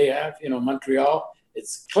 what they have. Montreal,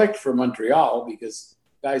 it's clicked for Montreal because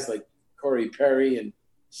guys like Corey Perry and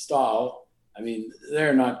Stahl, I mean,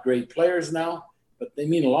 they're not great players now, but they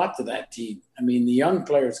mean a lot to that team. I mean, the young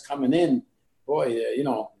players coming in, boy,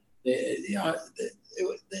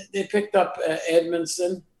 they picked up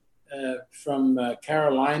Edmondson from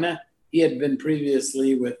Carolina. He had been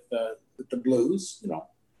previously with the Blues,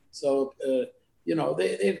 So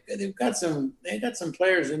they've got some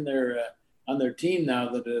players in their on their team now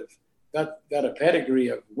that have got a pedigree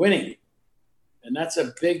of winning, and that's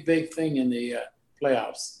a big thing in the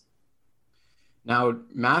playoffs. Now,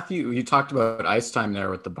 Matthew, you talked about ice time there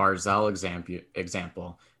with the Barzal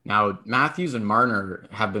example. Now, Matthews and Marner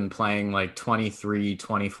have been playing like 23,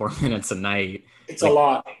 24 minutes a night. It's a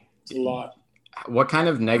lot. It's a lot. What kind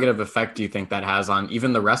of negative effect do you think that has on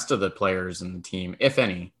even the rest of the players in the team, if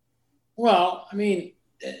any? Well, I mean,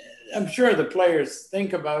 I'm sure the players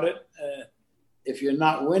think about it. If you're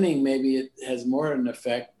not winning, maybe it has more an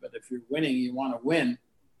effect. But if you're winning, you want to win.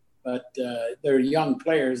 But they're young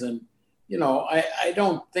players. And, I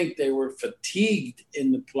don't think they were fatigued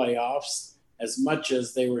in the playoffs as much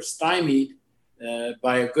as they were stymied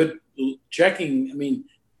by a good checking. I mean,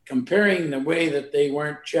 comparing the way that they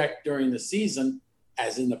weren't checked during the season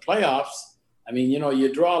as in the playoffs, I mean,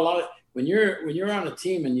 you draw a lot of – when you're on a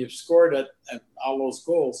team and you've scored at all those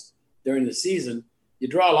goals during the season, you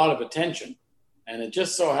draw a lot of attention. And it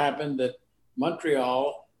just so happened that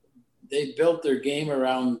Montreal, they built their game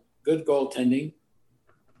around good goaltending,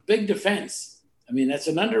 big defense. I mean, that's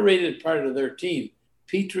an underrated part of their team.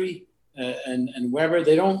 Petrie and Weber,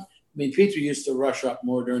 they don't. I mean, Petrie used to rush up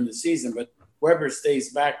more during the season, but Weber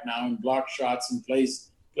stays back now and blocks shots and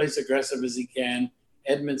plays aggressive as he can.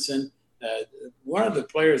 Edmondson, one of the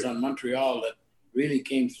players on Montreal that really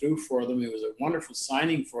came through for them, it was a wonderful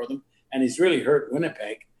signing for them, and he's really hurt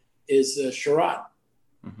Winnipeg, is Sherratt.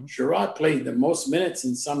 Mm-hmm. Sherratt played the most minutes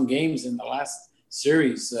in some games in the last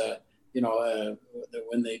series,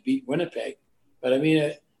 when they beat Winnipeg. But I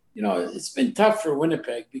mean, it's been tough for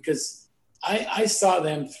Winnipeg because I saw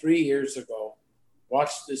them 3 years ago,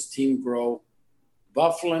 watched this team grow.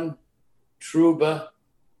 Byfuglien, Trouba,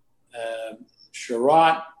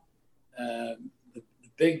 Sherratt, the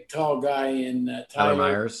big tall guy in Tyler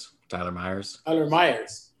Myers.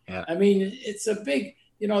 Yeah. I mean, it's a big,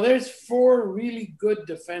 there's 4 really good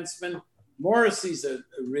defensemen. Morrissey's a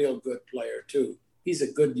real good player too. He's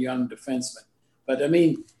a good young defenseman. But I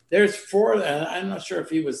mean, there's 4, and I'm not sure if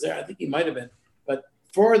he was there. I think he might have been, but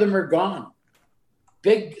 4 of them are gone.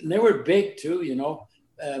 Big, and they were big too,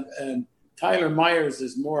 Tyler Myers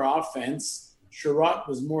is more offense. Sherratt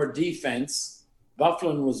was more defense.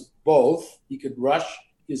 Byfuglien was both. He could rush.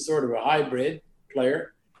 He's sort of a hybrid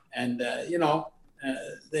player. And,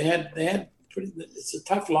 they had it's a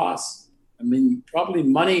tough loss. I mean, probably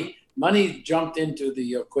money jumped into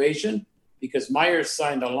the equation because Myers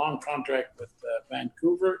signed a long contract with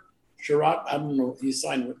Vancouver. Sherratt, I don't know, he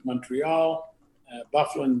signed with Montreal.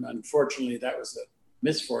 Byfuglien, unfortunately, that was a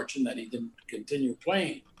misfortune that he didn't continue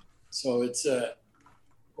playing. So it's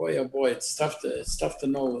it's tough to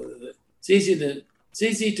know. It's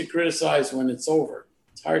easy to criticize when it's over.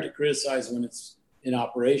 It's hard to criticize when it's in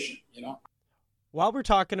operation, While we're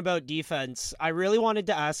talking about defense, I really wanted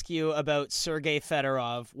to ask you about Sergei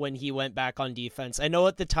Fedorov when he went back on defense. I know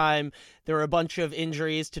at the time there were a bunch of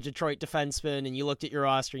injuries to Detroit defensemen, and you looked at your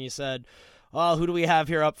roster and you said, "Oh, who do we have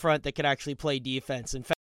here up front that could actually play defense?" And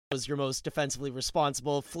Fedorov was your most defensively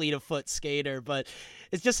responsible, fleet of foot skater. But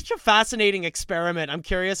it's just such a fascinating experiment. I'm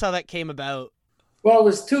curious how that came about. Well, it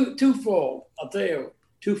was twofold. I'll tell you,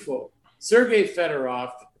 twofold. Sergei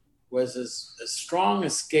Fedorov was as strong a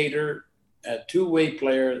skater, a two-way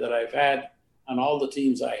player that I've had on all the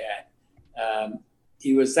teams I had.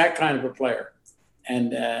 He was that kind of a player.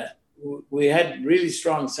 And we had really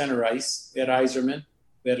strong center ice. We had Yzerman,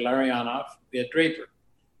 we had Larionov, we had Draper.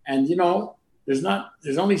 And, there's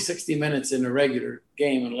only 60 minutes in a regular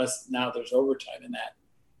game unless now there's overtime in that.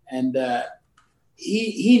 And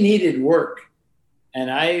he needed work. And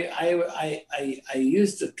I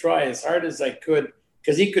used to try as hard as I could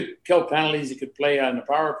because he could kill penalties. He could play on the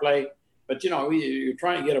power play. But, you're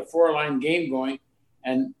trying to get a 4-line game going,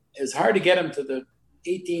 and it's hard to get him to the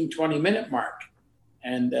 18, 20-minute mark.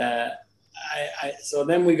 And so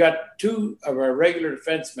then we got 2 of our regular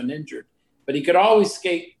defensemen injured. But he could always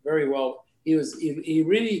skate very well. He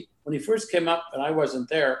really, when he first came up, and I wasn't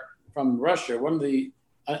there, from Russia, one of the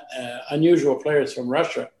unusual players from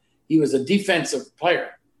Russia, he was a defensive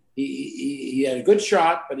player. He had a good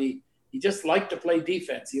shot, but he just liked to play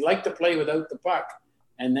defense. He liked to play without the puck.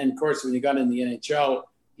 And then, of course, when he got in the NHL,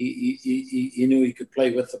 he knew he could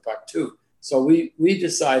play with the puck too. So I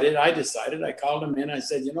called him in. I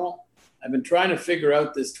said, I've been trying to figure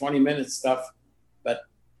out this 20-minute stuff, but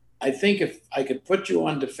I think if I could put you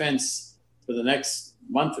on defense for the next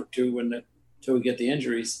month or two until we get the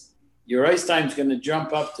injuries, your ice time is going to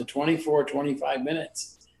jump up to 24, 25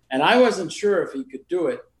 minutes. And I wasn't sure if he could do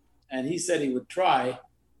it. And he said he would try.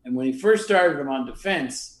 And when he first started him on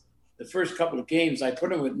defense, the first couple of games, I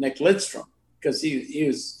put him with Nick Lidstrom because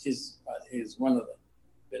he's one of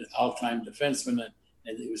the all-time defensemen,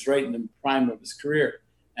 and he was right in the prime of his career.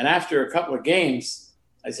 And after a couple of games,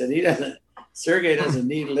 I said, Sergei doesn't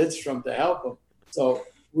need Lidstrom to help him. So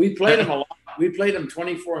we played him a lot. We played him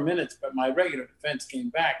 24 minutes, but my regular defense came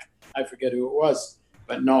back. I forget who it was.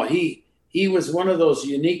 But no, he was one of those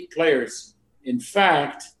unique players. In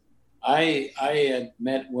fact, I had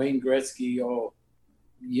met Wayne Gretzky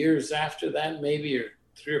years after that, maybe, or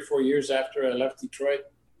 3 or 4 years after I left Detroit.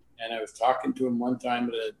 And I was talking to him one time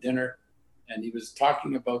at a dinner, and he was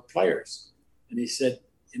talking about players. And he said,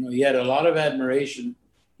 he had a lot of admiration.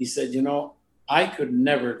 He said, I could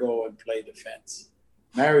never go and play defense.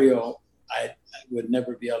 Mario, I would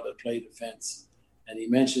never be able to play defense. And he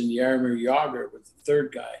mentioned Jaromir Jagr was the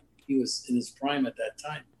third guy. He was in his prime at that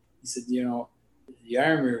time. He said,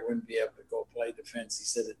 Jaromir wouldn't be able to go play defense. He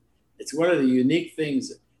said, it's one of the unique things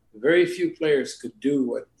that very few players could do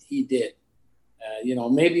what he did.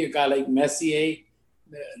 Maybe a guy like Messier,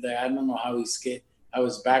 I don't know how he skated. I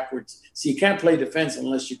was backwards. So you can't play defense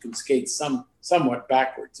unless you can skate somewhat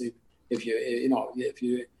backwards. If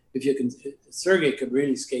you can, Sergei could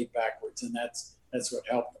really skate backwards, and that's what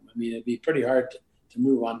helped them. I mean, it'd be pretty hard to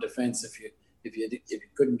move on defense if you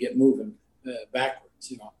couldn't get moving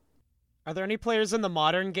backwards, Are there any players in the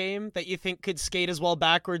modern game that you think could skate as well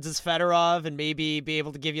backwards as Fedorov and maybe be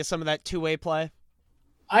able to give you some of that two-way play?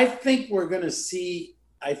 I think we're going to see,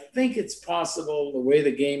 I think it's possible the way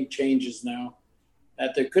the game changes now,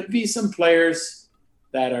 that there could be some players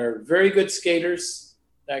that are very good skaters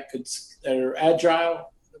that are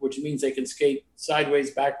agile, which means they can skate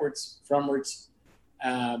sideways, backwards, frontwards.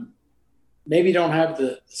 Maybe don't have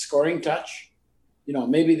the scoring touch.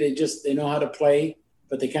 Maybe they know how to play,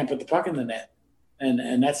 but they can't put the puck in the net,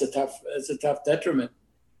 and that's a tough detriment.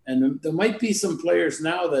 And there might be some players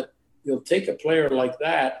now that you'll take a player like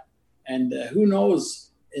that, and who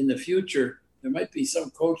knows, in the future there might be some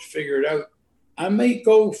coach figure it out. I may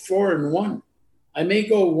go 4-1. I may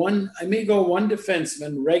go one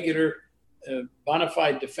defenseman, regular, bona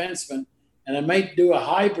fide defenseman, and I might do a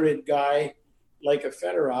hybrid guy like a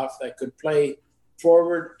Fedorov that could play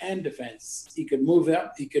forward and defense. He could move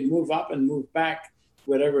up and move back,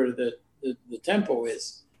 whatever the tempo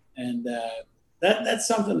is, and that's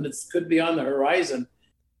something that could be on the horizon.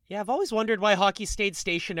 Yeah, I've always wondered why hockey stayed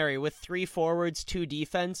stationary with 3 forwards, 2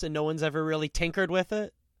 defense, and no one's ever really tinkered with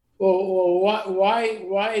it. Well,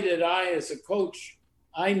 why did I, as a coach,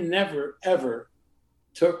 I never ever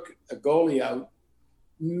took a goalie out?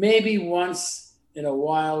 Maybe once in a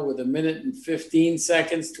while with 1 minute and 15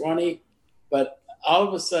 seconds, 20, but all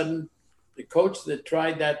of a sudden, the coach that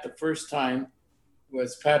tried that the first time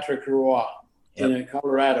was Patrick Roy in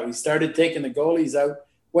Colorado. He started taking the goalies out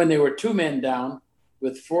when they were 2 men down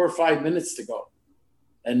with 4 or 5 minutes to go.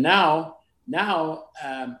 And now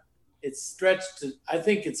it's stretched to, I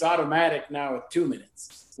think it's automatic now at 2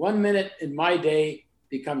 minutes. 1 minute in my day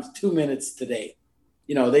becomes 2 minutes today.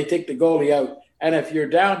 They take the goalie out. And if you're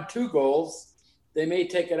down 2 goals, they may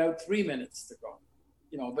take it out 3 minutes to go.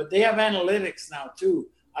 But they have analytics now too.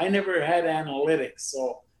 I never had analytics,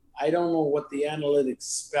 so I don't know what the analytics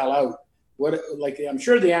spell out. I'm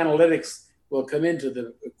sure the analytics will come into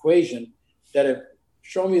the equation that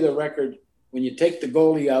show me the record when you take the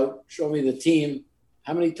goalie out, show me the team.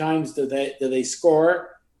 How many times do they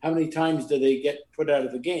score? How many times do they get put out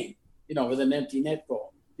of the game? With an empty net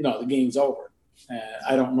goal. The game's over.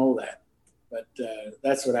 I don't know that, but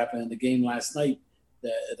that's what happened in the game last night.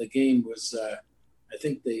 The game was, I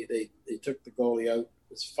think they took the goalie out.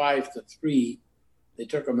 It was 5-3. They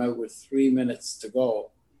took him out with 3 minutes to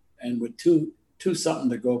go, and with two something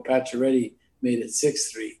to go, Pacioretty made it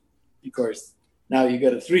 6-3. Of course, now you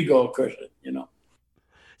got a 3-goal cushion.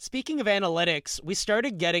 Speaking of analytics, we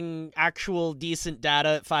started getting actual decent data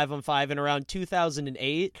at 5-on-5 in around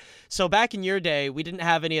 2008. So back in your day, we didn't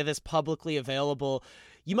have any of this publicly available.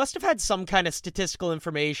 You must have had some kind of statistical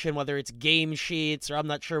information, whether it's game sheets or I'm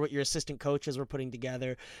not sure what your assistant coaches were putting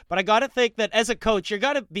together. But I got to think that as a coach, you're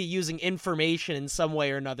got to be using information in some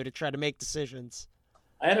way or another to try to make decisions.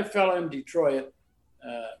 I had a fellow in Detroit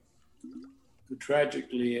who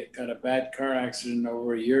tragically got a bad car accident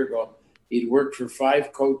over a year ago. He'd worked for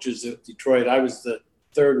 5 coaches at Detroit. I was the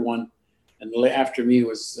 3rd one. And after me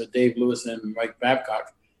was Dave Lewis and Mike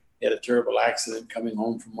Babcock. He had a terrible accident coming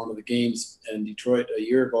home from one of the games in Detroit a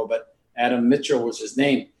year ago, but Adam Mitchell was his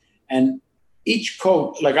name. And each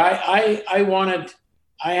coach, like I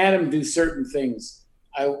had him do certain things.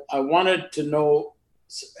 I wanted to know,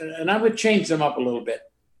 and I would change them up a little bit.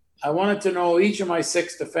 I wanted to know each of my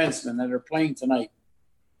 6 defensemen that are playing tonight,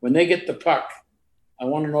 when they get the puck, I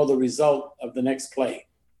want to know the result of the next play.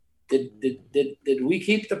 Did we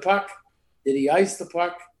keep the puck? Did he ice the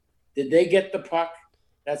puck? Did they get the puck?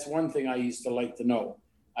 That's one thing I used to like to know.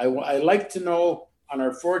 I like to know on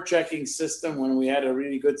our forechecking system, when we had a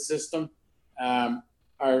really good system,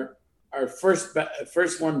 our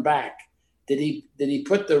first one back. Did he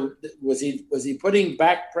put was he putting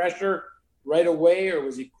back pressure right away, or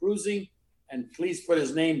was he cruising? And please put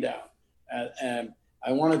his name down.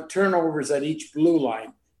 I wanted turnovers at each blue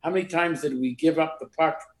line. How many times did we give up the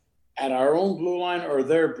puck at our own blue line or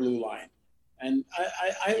their blue line? And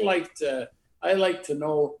I like to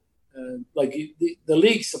know, like the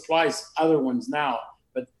league supplies other ones now,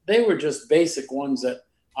 but they were just basic ones that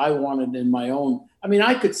I wanted in my own. I mean,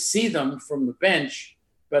 I could see them from the bench,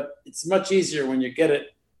 but it's much easier when you get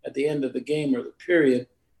it at the end of the game or the period.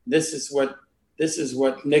 This is what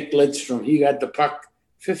Nick Lidstrom, he got the puck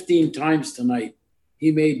 15 times tonight.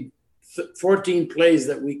 He made 14 plays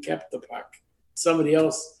that we kept the puck. Somebody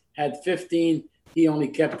else had 15. He only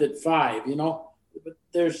kept it 5,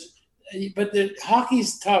 But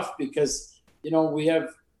hockey's tough because, we have,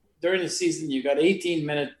 during the season, you got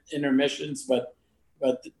 18-minute intermissions, but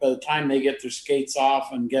by the time they get their skates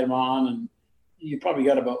off and get them on, and, you probably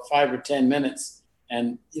got about 5 or 10 minutes,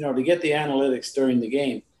 and to get the analytics during the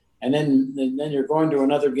game, and then you're going to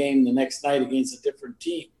another game the next night against a different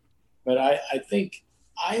team. But I think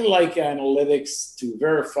I like analytics to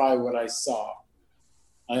verify what I saw.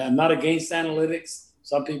 I'm not against analytics.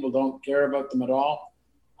 Some people don't care about them at all.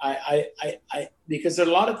 I because a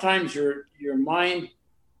lot of times your mind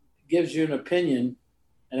gives you an opinion,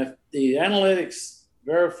 and if the analytics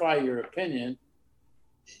verify your opinion,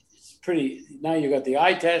 it's pretty. Now you got the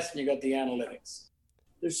eye test and you got the analytics.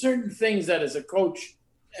 There's certain things that as a coach,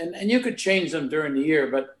 and you could change them during the year,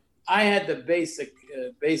 but I had the basic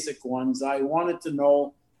ones. I wanted to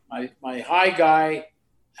know my high guy.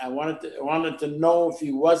 I wanted to know if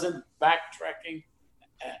he wasn't backtracking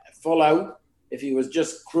full out, if he was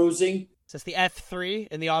just cruising. So it's the F3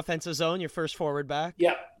 in the offensive zone, your first forward back?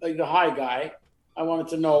 Yeah, like the high guy. I wanted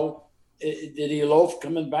to know, did he loaf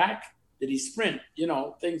coming back? Did he sprint?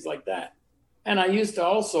 Things like that. And I used to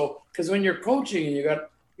also, because when you're coaching and you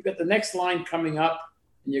got the next line coming up,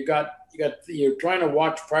 and you're trying to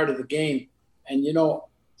watch part of the game, and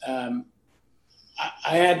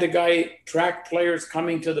I had the guy track players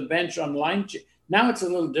coming to the bench on line. Now it's a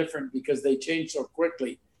little different because they change so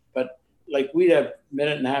quickly. But like we'd have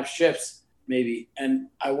minute and a half shifts maybe, and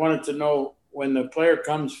I wanted to know when the player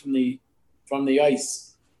comes from the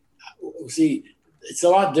ice. See, it's a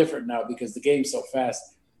lot different now because the game's so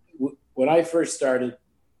fast. When I first started,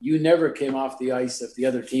 you never came off the ice if the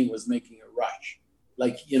other team was making a rush.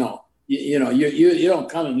 Like you don't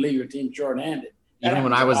come and leave your team shorthanded. Even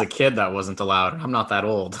when I was a kid, that wasn't allowed. I'm not that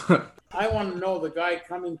old. I want to know the guy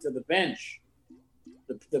coming to the bench,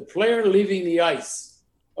 the player leaving the ice.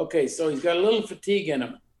 Okay, so he's got a little fatigue in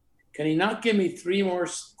him. Can he not give me 3 more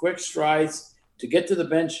quick strides to get to the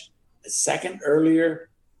bench a second earlier,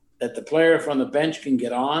 that the player from the bench can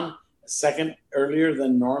get on a second earlier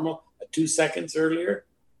than normal, 2 seconds earlier?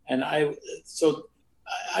 And I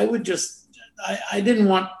didn't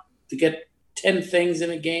want to get 10 things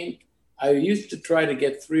in a game. I used to try to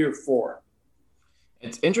get 3 or 4.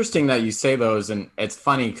 It's interesting that you say those, and it's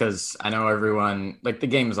funny because I know everyone, like the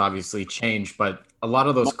game has obviously changed, but a lot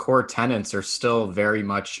of those core tenets are still very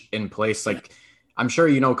much in place. Like I'm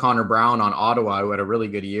sure Connor Brown on Ottawa, who had a really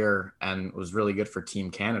good year and was really good for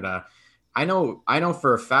Team Canada. I know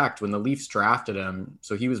for a fact when the Leafs drafted him,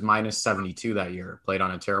 so he was minus 72 that year, played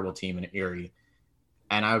on a terrible team in Erie.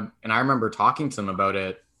 And I remember talking to them about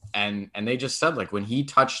it, and they just said, like, when he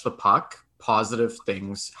touched the puck, positive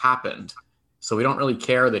things happened. So we don't really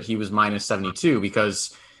care that he was minus 72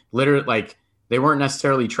 because literally, like, they weren't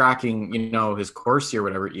necessarily tracking, his Corsi or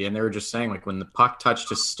whatever, and they were just saying, like, when the puck touched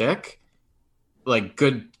his stick, like,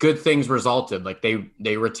 good things resulted. Like,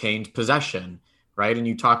 they retained possession, right? And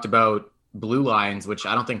you talked about blue lines, which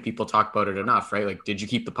I don't think people talk about it enough, right? Like, did you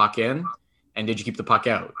keep the puck in, and did you keep the puck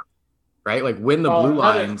out? Right? Like when the blue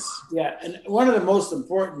lines. Yeah. And one of the most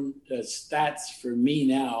important stats for me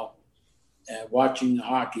now, watching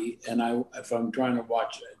hockey, and if I'm trying to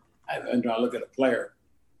watch it, I'm trying to look at a player,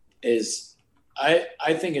 is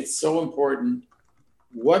I think it's so important.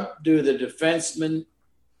 What do the defensemen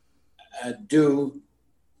do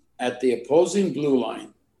at the opposing blue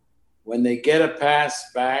line when they get a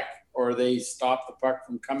pass back or they stop the puck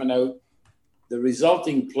from coming out? The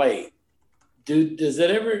resulting play. Does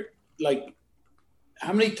it ever, like,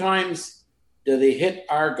 how many times do they hit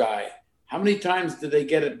our guy? How many times do they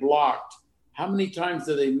get it blocked? How many times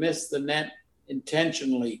do they miss the net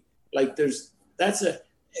intentionally? Like, that's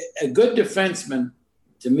a good defenseman,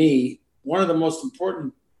 to me. One of the most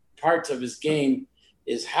important parts of his game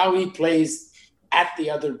is how he plays at the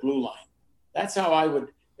other blue line. That's how I would,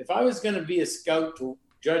 if I was going to be a scout to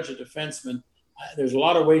judge a defenseman, there's a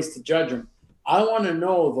lot of ways to judge him. I want to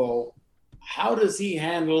know, though, how does he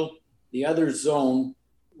handle the other zone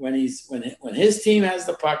when his team has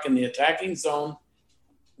the puck in the attacking zone?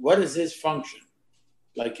 What is his function?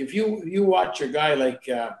 Like, if you watch a guy like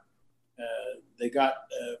they got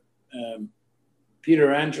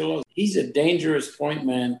Peter Angelo, he's a dangerous point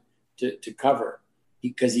man to cover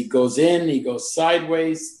because he goes in, he goes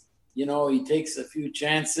sideways, he takes a few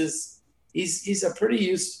chances. He's a pretty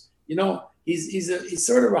he's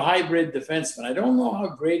sort of a hybrid defenseman. I don't know how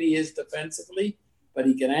great he is defensively, but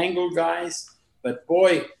he can angle guys. But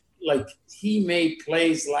boy, like, he made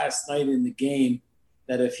plays last night in the game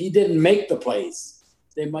that if he didn't make the plays,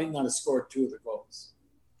 they might not have scored 2 of the goals.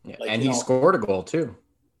 Yeah, like, and he scored a goal too.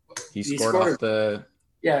 He scored off the.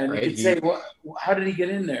 Yeah, and right? You could say, well, how did he get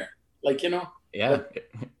in there? Like, Yeah,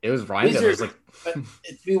 it was Ryan. But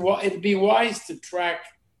it'd be wise to track.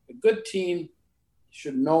 A good team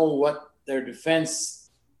should know what their defense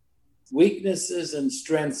weaknesses and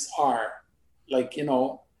strengths are. like,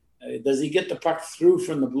 does he get the puck through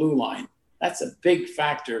from the blue line? That's a big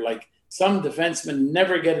factor. Like, some defensemen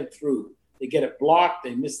never get it through. They get it blocked.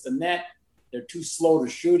 They miss the net. They're too slow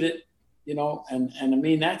to shoot it, and I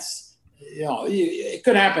mean, that's, it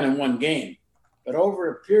could happen in one game, but over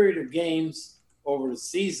a period of games, over the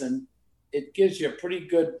season, it gives you a pretty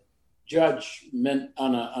good judgment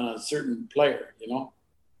on a certain player,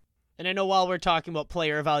 And I know while we're talking about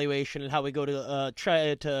player evaluation and how we go to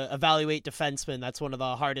try to evaluate defensemen, that's one of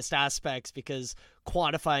the hardest aspects, because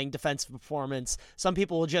quantifying defensive performance, some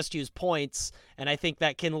people will just use points, and I think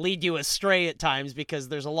that can lead you astray at times because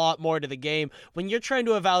there's a lot more to the game. When you're trying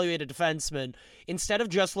to evaluate a defenseman, instead of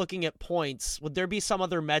just looking at points, would there be some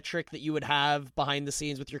other metric that you would have behind the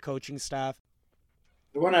scenes with your coaching staff?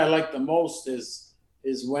 The one I like the most is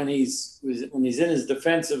when he's in his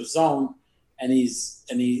defensive zone, and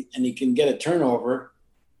he can get a turnover,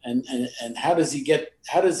 and does he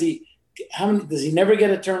never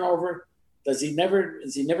get a turnover? Does he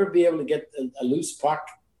never be able to get a loose puck?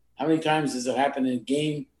 How many times does it happen in a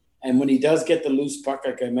game? And when he does get the loose puck,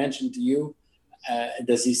 like I mentioned to you,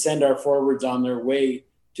 does he send our forwards on their way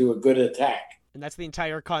to a good attack? And that's the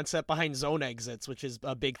entire concept behind zone exits, which is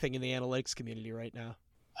a big thing in the analytics community right now.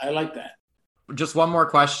 I like that. Just one more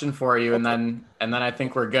question for you, and then I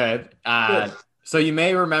think we're good. Good. So you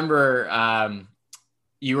may remember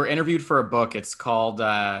you were interviewed for a book. It's called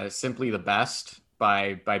Simply the Best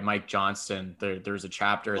by Mike Johnston. There's a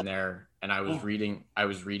chapter in there, and I was reading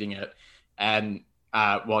it, and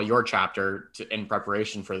your chapter in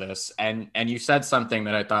preparation for this, and you said something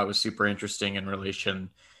that I thought was super interesting in relation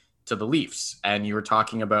to the Leafs, and you were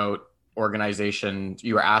talking about organizations.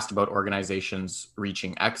 You were asked about organizations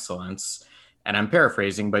reaching excellence, and I'm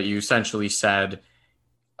paraphrasing, but you essentially said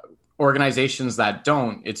organizations that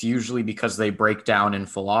don't, it's usually because they break down in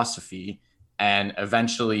philosophy, and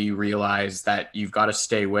eventually you realize that you've got to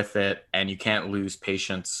stay with it and you can't lose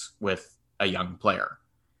patience with a young player.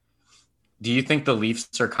 Do you think the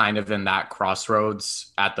Leafs are kind of in that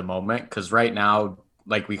crossroads at the moment? Because right now,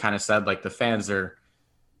 like we kind of said, like the fans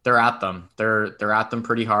they're at them. They're at them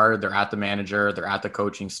pretty hard. They're at the manager. They're at the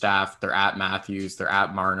coaching staff. They're at Matthews. They're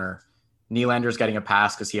at Marner. Nylander's getting a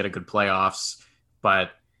pass because he had a good playoffs.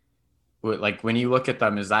 But like when you look at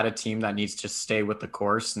them, is that a team that needs to stay with the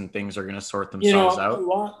course and things are going to sort themselves out?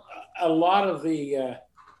 A lot of the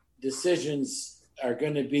decisions are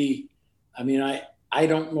going to be. I mean, I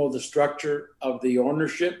don't know the structure of the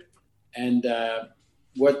ownership and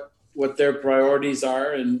what their priorities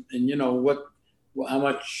are, and how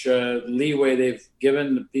much leeway they've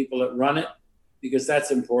given the people that run it, because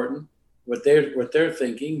that's important. What they're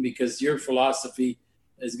thinking, because your philosophy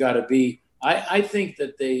has got to be. I think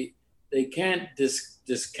that they can't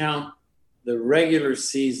discount the regular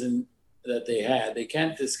season that they had. They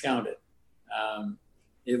can't discount it.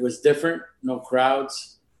 It was different. No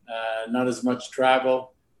crowds, not as much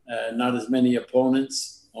travel, not as many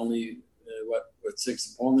opponents. Only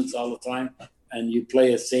 6 opponents all the time, and you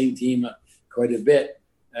play a same team quite a bit.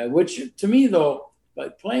 Which to me, though, by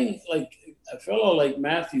playing like a fellow like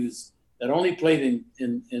Matthews that only played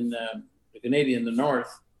in the Canadian, the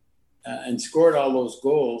North, and scored all those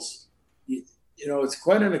goals, it's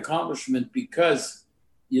quite an accomplishment, because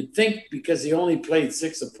you'd think because he only played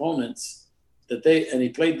 6 opponents and he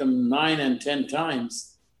played them 9 and 10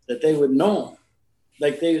 times, that they would know him.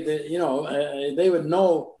 Like they would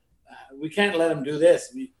know, we can't let him do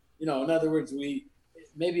this. In other words,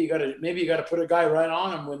 maybe you got to put a guy right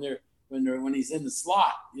on him when he's in the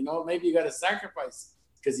slot. Maybe you got to sacrifice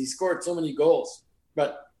because he scored so many goals.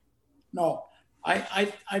 But no,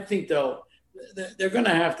 I think they're going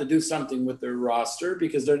to have to do something with their roster,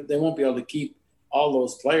 because they won't be able to keep all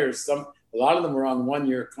those players. A lot of them are on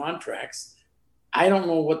 1-year contracts. I don't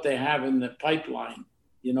know what they have in the pipeline.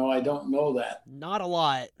 I don't know that. Not a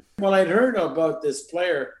lot. Well, I'd heard about this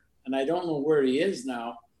player, and I don't know where he is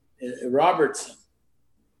now, Robertson.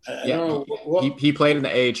 I don't know he played in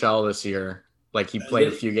the AHL this year. Like he played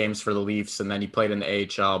a few games for the Leafs, and then he played in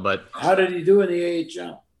the AHL. But how did he do in the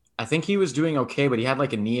AHL? I think he was doing okay, but he had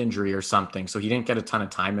like a knee injury or something, so he didn't get a ton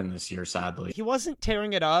of time in this year, sadly. He wasn't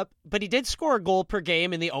tearing it up, but he did score a goal per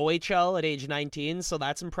game in the OHL at age 19, so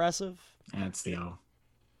that's impressive. That's the O.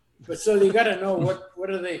 But so you got to know what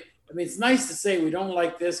are they? I mean, it's nice to say we don't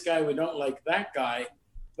like this guy, we don't like that guy,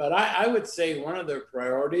 but I would say one of their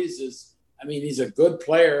priorities is, I mean, he's a good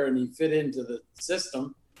player and he fit into the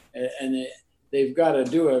system, and they've got to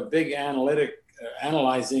do a big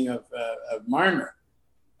analyzing of Marner,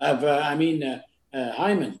 Hyman.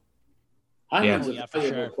 Hyman's a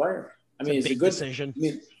valuable player. I mean, it's a good decision. I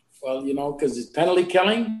mean, well, because it's penalty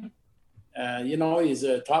killing. He's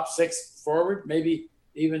a top 6 forward, maybe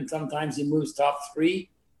even sometimes he moves top 3.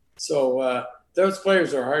 So those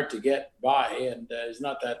players are hard to get by, and it's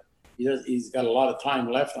not that he's got a lot of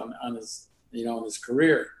time left on his in his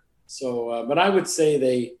career. So, but I would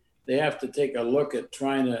say they have to take a look at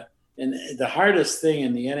trying to. And the hardest thing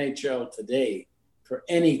in the NHL today for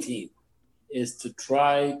any team is to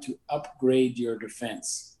try to upgrade your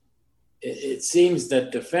defense. It seems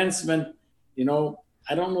that defensemen,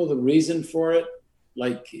 I don't know the reason for it.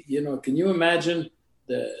 Like, can you imagine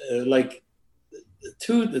the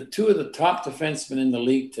two of the top defensemen in the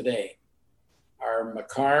league today are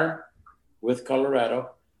Makar with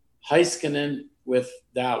Colorado, Heiskanen with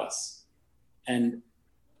Dallas. And,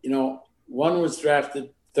 one was drafted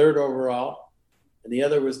 3rd overall and the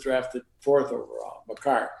other was drafted 4th overall,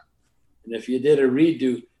 Makar. And if you did a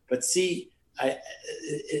redo, but see,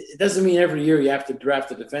 it doesn't mean every year you have to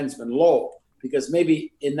draft a defenseman low, because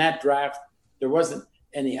maybe in that draft there wasn't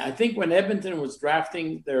any. I think when Edmonton was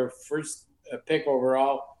drafting their first pick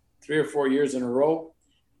overall 3 or 4 years in a row,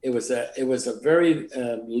 it was a very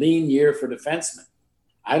lean year for defensemen.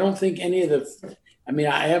 I don't think any of the.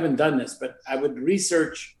 I haven't done this, but I would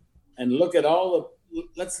research and look at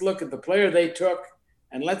let's look at the player they took,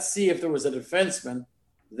 and let's see if there was a defenseman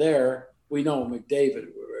there. We know McDavid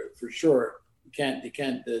for sure. You can't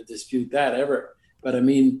dispute that ever. But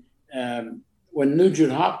when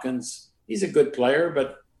Nugent Hopkins, he's a good player,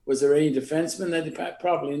 but was there any defenseman that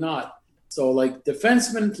probably not? So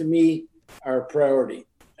defensemen to me are a priority.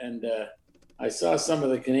 And I saw some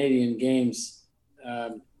of the Canadian games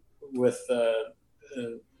with the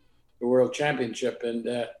World Championship, and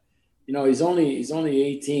he's only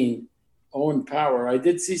 18. Owen Power. I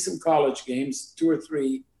did see some college games, 2 or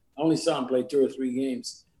 3. I only saw him play 2 or 3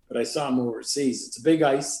 games, but I saw him overseas. It's a big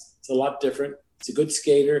ice. It's a lot different. It's a good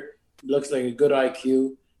skater. He looks like a good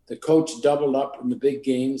IQ. The coach doubled up in the big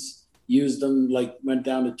games, used them, went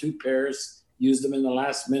down to 2 pairs, used them in the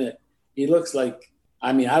last minute. He looks like,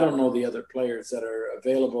 I don't know the other players that are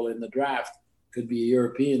available in the draft. Could be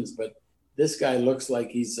Europeans, but this guy looks like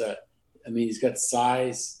he's got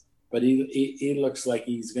size, but he looks like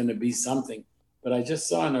he's going to be something. But I just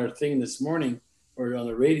saw in our thing this morning, or on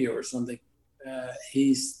the radio or something,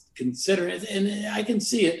 he's considering it, and I can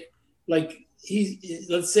see it.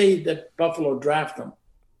 Let's say that Buffalo draft him.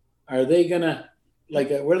 Are they going to,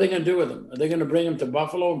 what are they going to do with him? Are they going to bring him to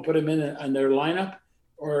Buffalo and put him in their lineup?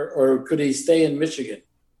 Or could he stay in Michigan?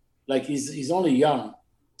 He's only young.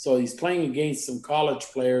 So he's playing against some college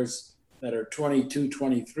players that are 22,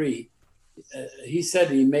 23. He said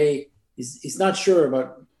he's not sure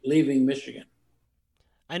about leaving Michigan.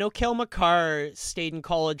 I know Cale Makar stayed in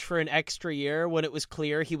college for an extra year when it was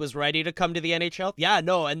clear he was ready to come to the NHL. Yeah,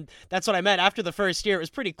 no, and that's what I meant. After the first year, it was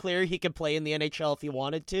pretty clear he could play in the NHL if he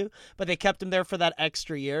wanted to, but they kept him there for that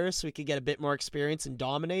extra year so he could get a bit more experience and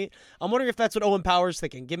dominate. I'm wondering if that's what Owen Power's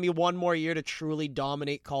thinking. Give me 1 more year to truly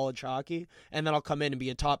dominate college hockey, and then I'll come in and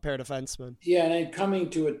be a top pair defenseman. Yeah, and then coming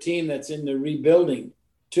to a team that's in the rebuilding,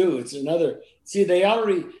 too. It's another. See, they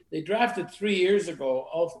drafted 3 years ago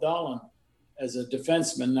Ulf Dahlen as a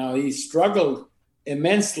defenseman. Now, he struggled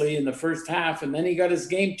immensely in the first half, and then he got his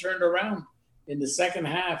game turned around in the second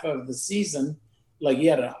half of the season. He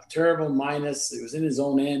had a terrible minus. It was in his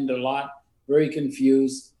own end a lot, very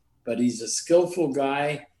confused, but he's a skillful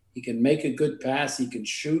guy. He can make a good pass. He can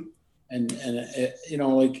shoot. And the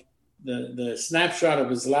snapshot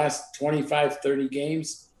of his last 25, 30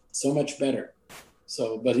 games, so much better.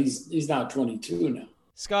 So, but he's now 22 now.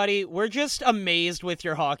 Scotty, we're just amazed with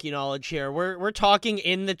your hockey knowledge here. We're talking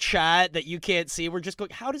in the chat that you can't see. We're just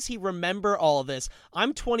going, how does he remember all of this?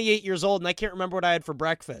 I'm 28 years old and I can't remember what I had for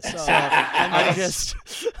breakfast. So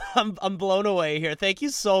I'm blown away here. Thank you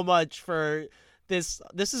so much for this.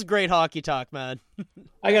 This is great hockey talk, man.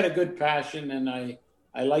 I got a good passion, and I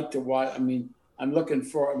like to watch. I'm looking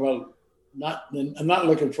for, I'm not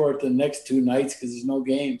looking forward to the next 2 nights because there's no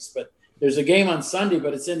games, but there's a game on Sunday,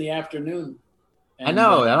 but it's in the afternoon. And, I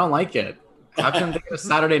know. I don't like it. How come they get a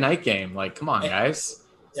Saturday night game? Come on, guys.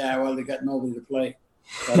 Yeah, well, they got nobody to play.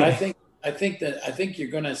 But I think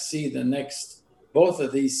you're going to see both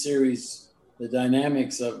of these series, the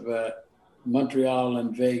dynamics of Montreal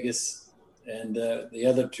and Vegas, and the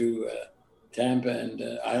other 2, Tampa and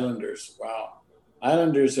Islanders. Wow,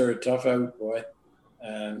 Islanders are a tough out, boy.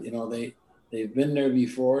 They've been there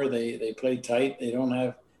before. They play tight. They don't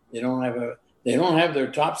have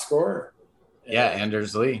their top scorer. Yeah,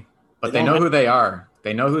 Anders Lee. But they know who they are.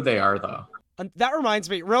 They know who they are, though. That reminds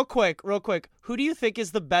me, real quick, who do you think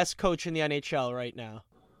is the best coach in the NHL right now?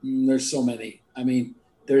 There's so many.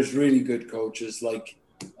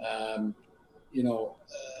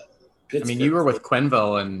 Pittsburgh. I mean, you were with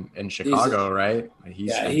Quenneville in Chicago, right?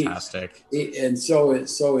 He's fantastic. And so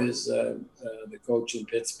is the coach in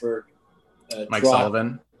Pittsburgh, Mike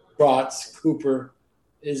Sullivan. Trotz, Cooper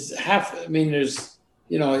is half. I mean, there's,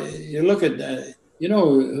 you look at,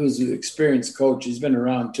 who's an experienced coach. He's been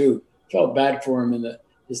around too. Felt bad for him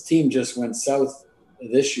his team just went south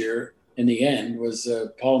this year. In the end, was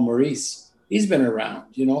Paul Maurice. He's been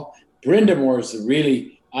around. Brindamore's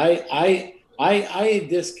really. I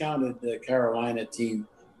discounted the Carolina team.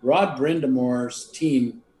 Rod Brindamore's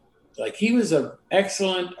team, like, he was an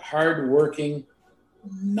excellent, hard-working,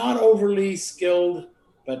 not overly skilled,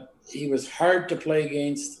 but he was hard to play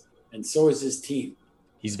against, and so is his team.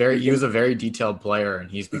 He was a very detailed player,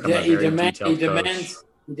 and he's become a very detailed coach.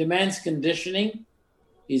 He demands conditioning.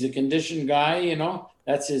 He's a conditioned guy,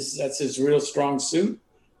 That's his real strong suit,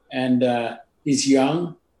 and he's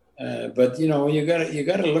young. But you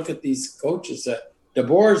got to look at these coaches.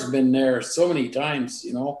 DeBoer's been there so many times.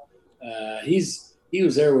 He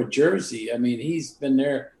was there with Jersey. I mean, he's been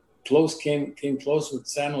there close. Came close with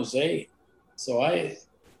San Jose. So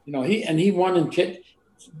he won in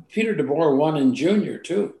Peter DeBoer won in junior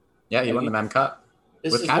too. Yeah, he won the Mem Cup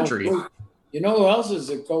with Kadri. Who else is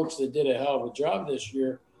a coach that did a hell of a job this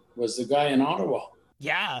year was the guy in Ottawa.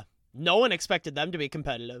 Yeah, no one expected them to be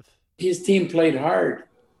competitive. His team played hard.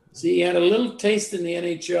 See, he had a little taste in the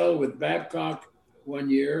NHL with Babcock one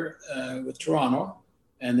year with Toronto,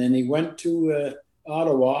 and then he went to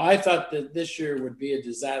Ottawa. I thought that this year would be a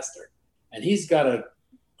disaster. And he's got a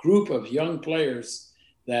group of young players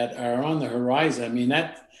that are on the horizon. I mean,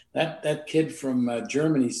 that kid from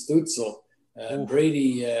Germany, Stutzel,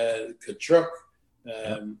 Brady Tkachuk,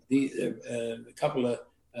 a couple of,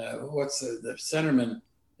 what's the centerman?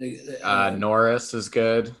 Norris is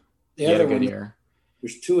good. He had a good year.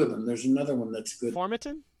 There's two of them. There's another one that's good.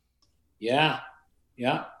 Formaton? Yeah.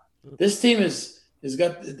 This team they're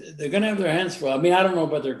going to have their hands full. I mean, I don't know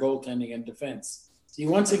about their goaltending and defense. See,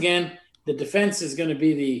 once again, the defense is going to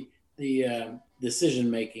be the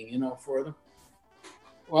decision-making, for them.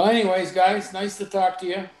 Well, anyways, guys, nice to talk to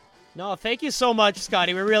you. No, thank you so much,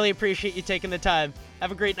 Scotty. We really appreciate you taking the time.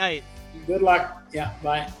 Have a great night. Good luck. Yeah,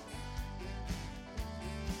 bye.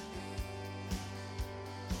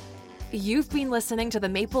 You've been listening to the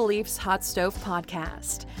Maple Leafs Hot Stove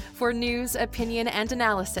Podcast. For news, opinion, and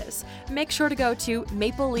analysis, make sure to go to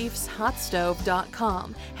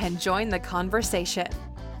mapleleafshotstove.com and join the conversation.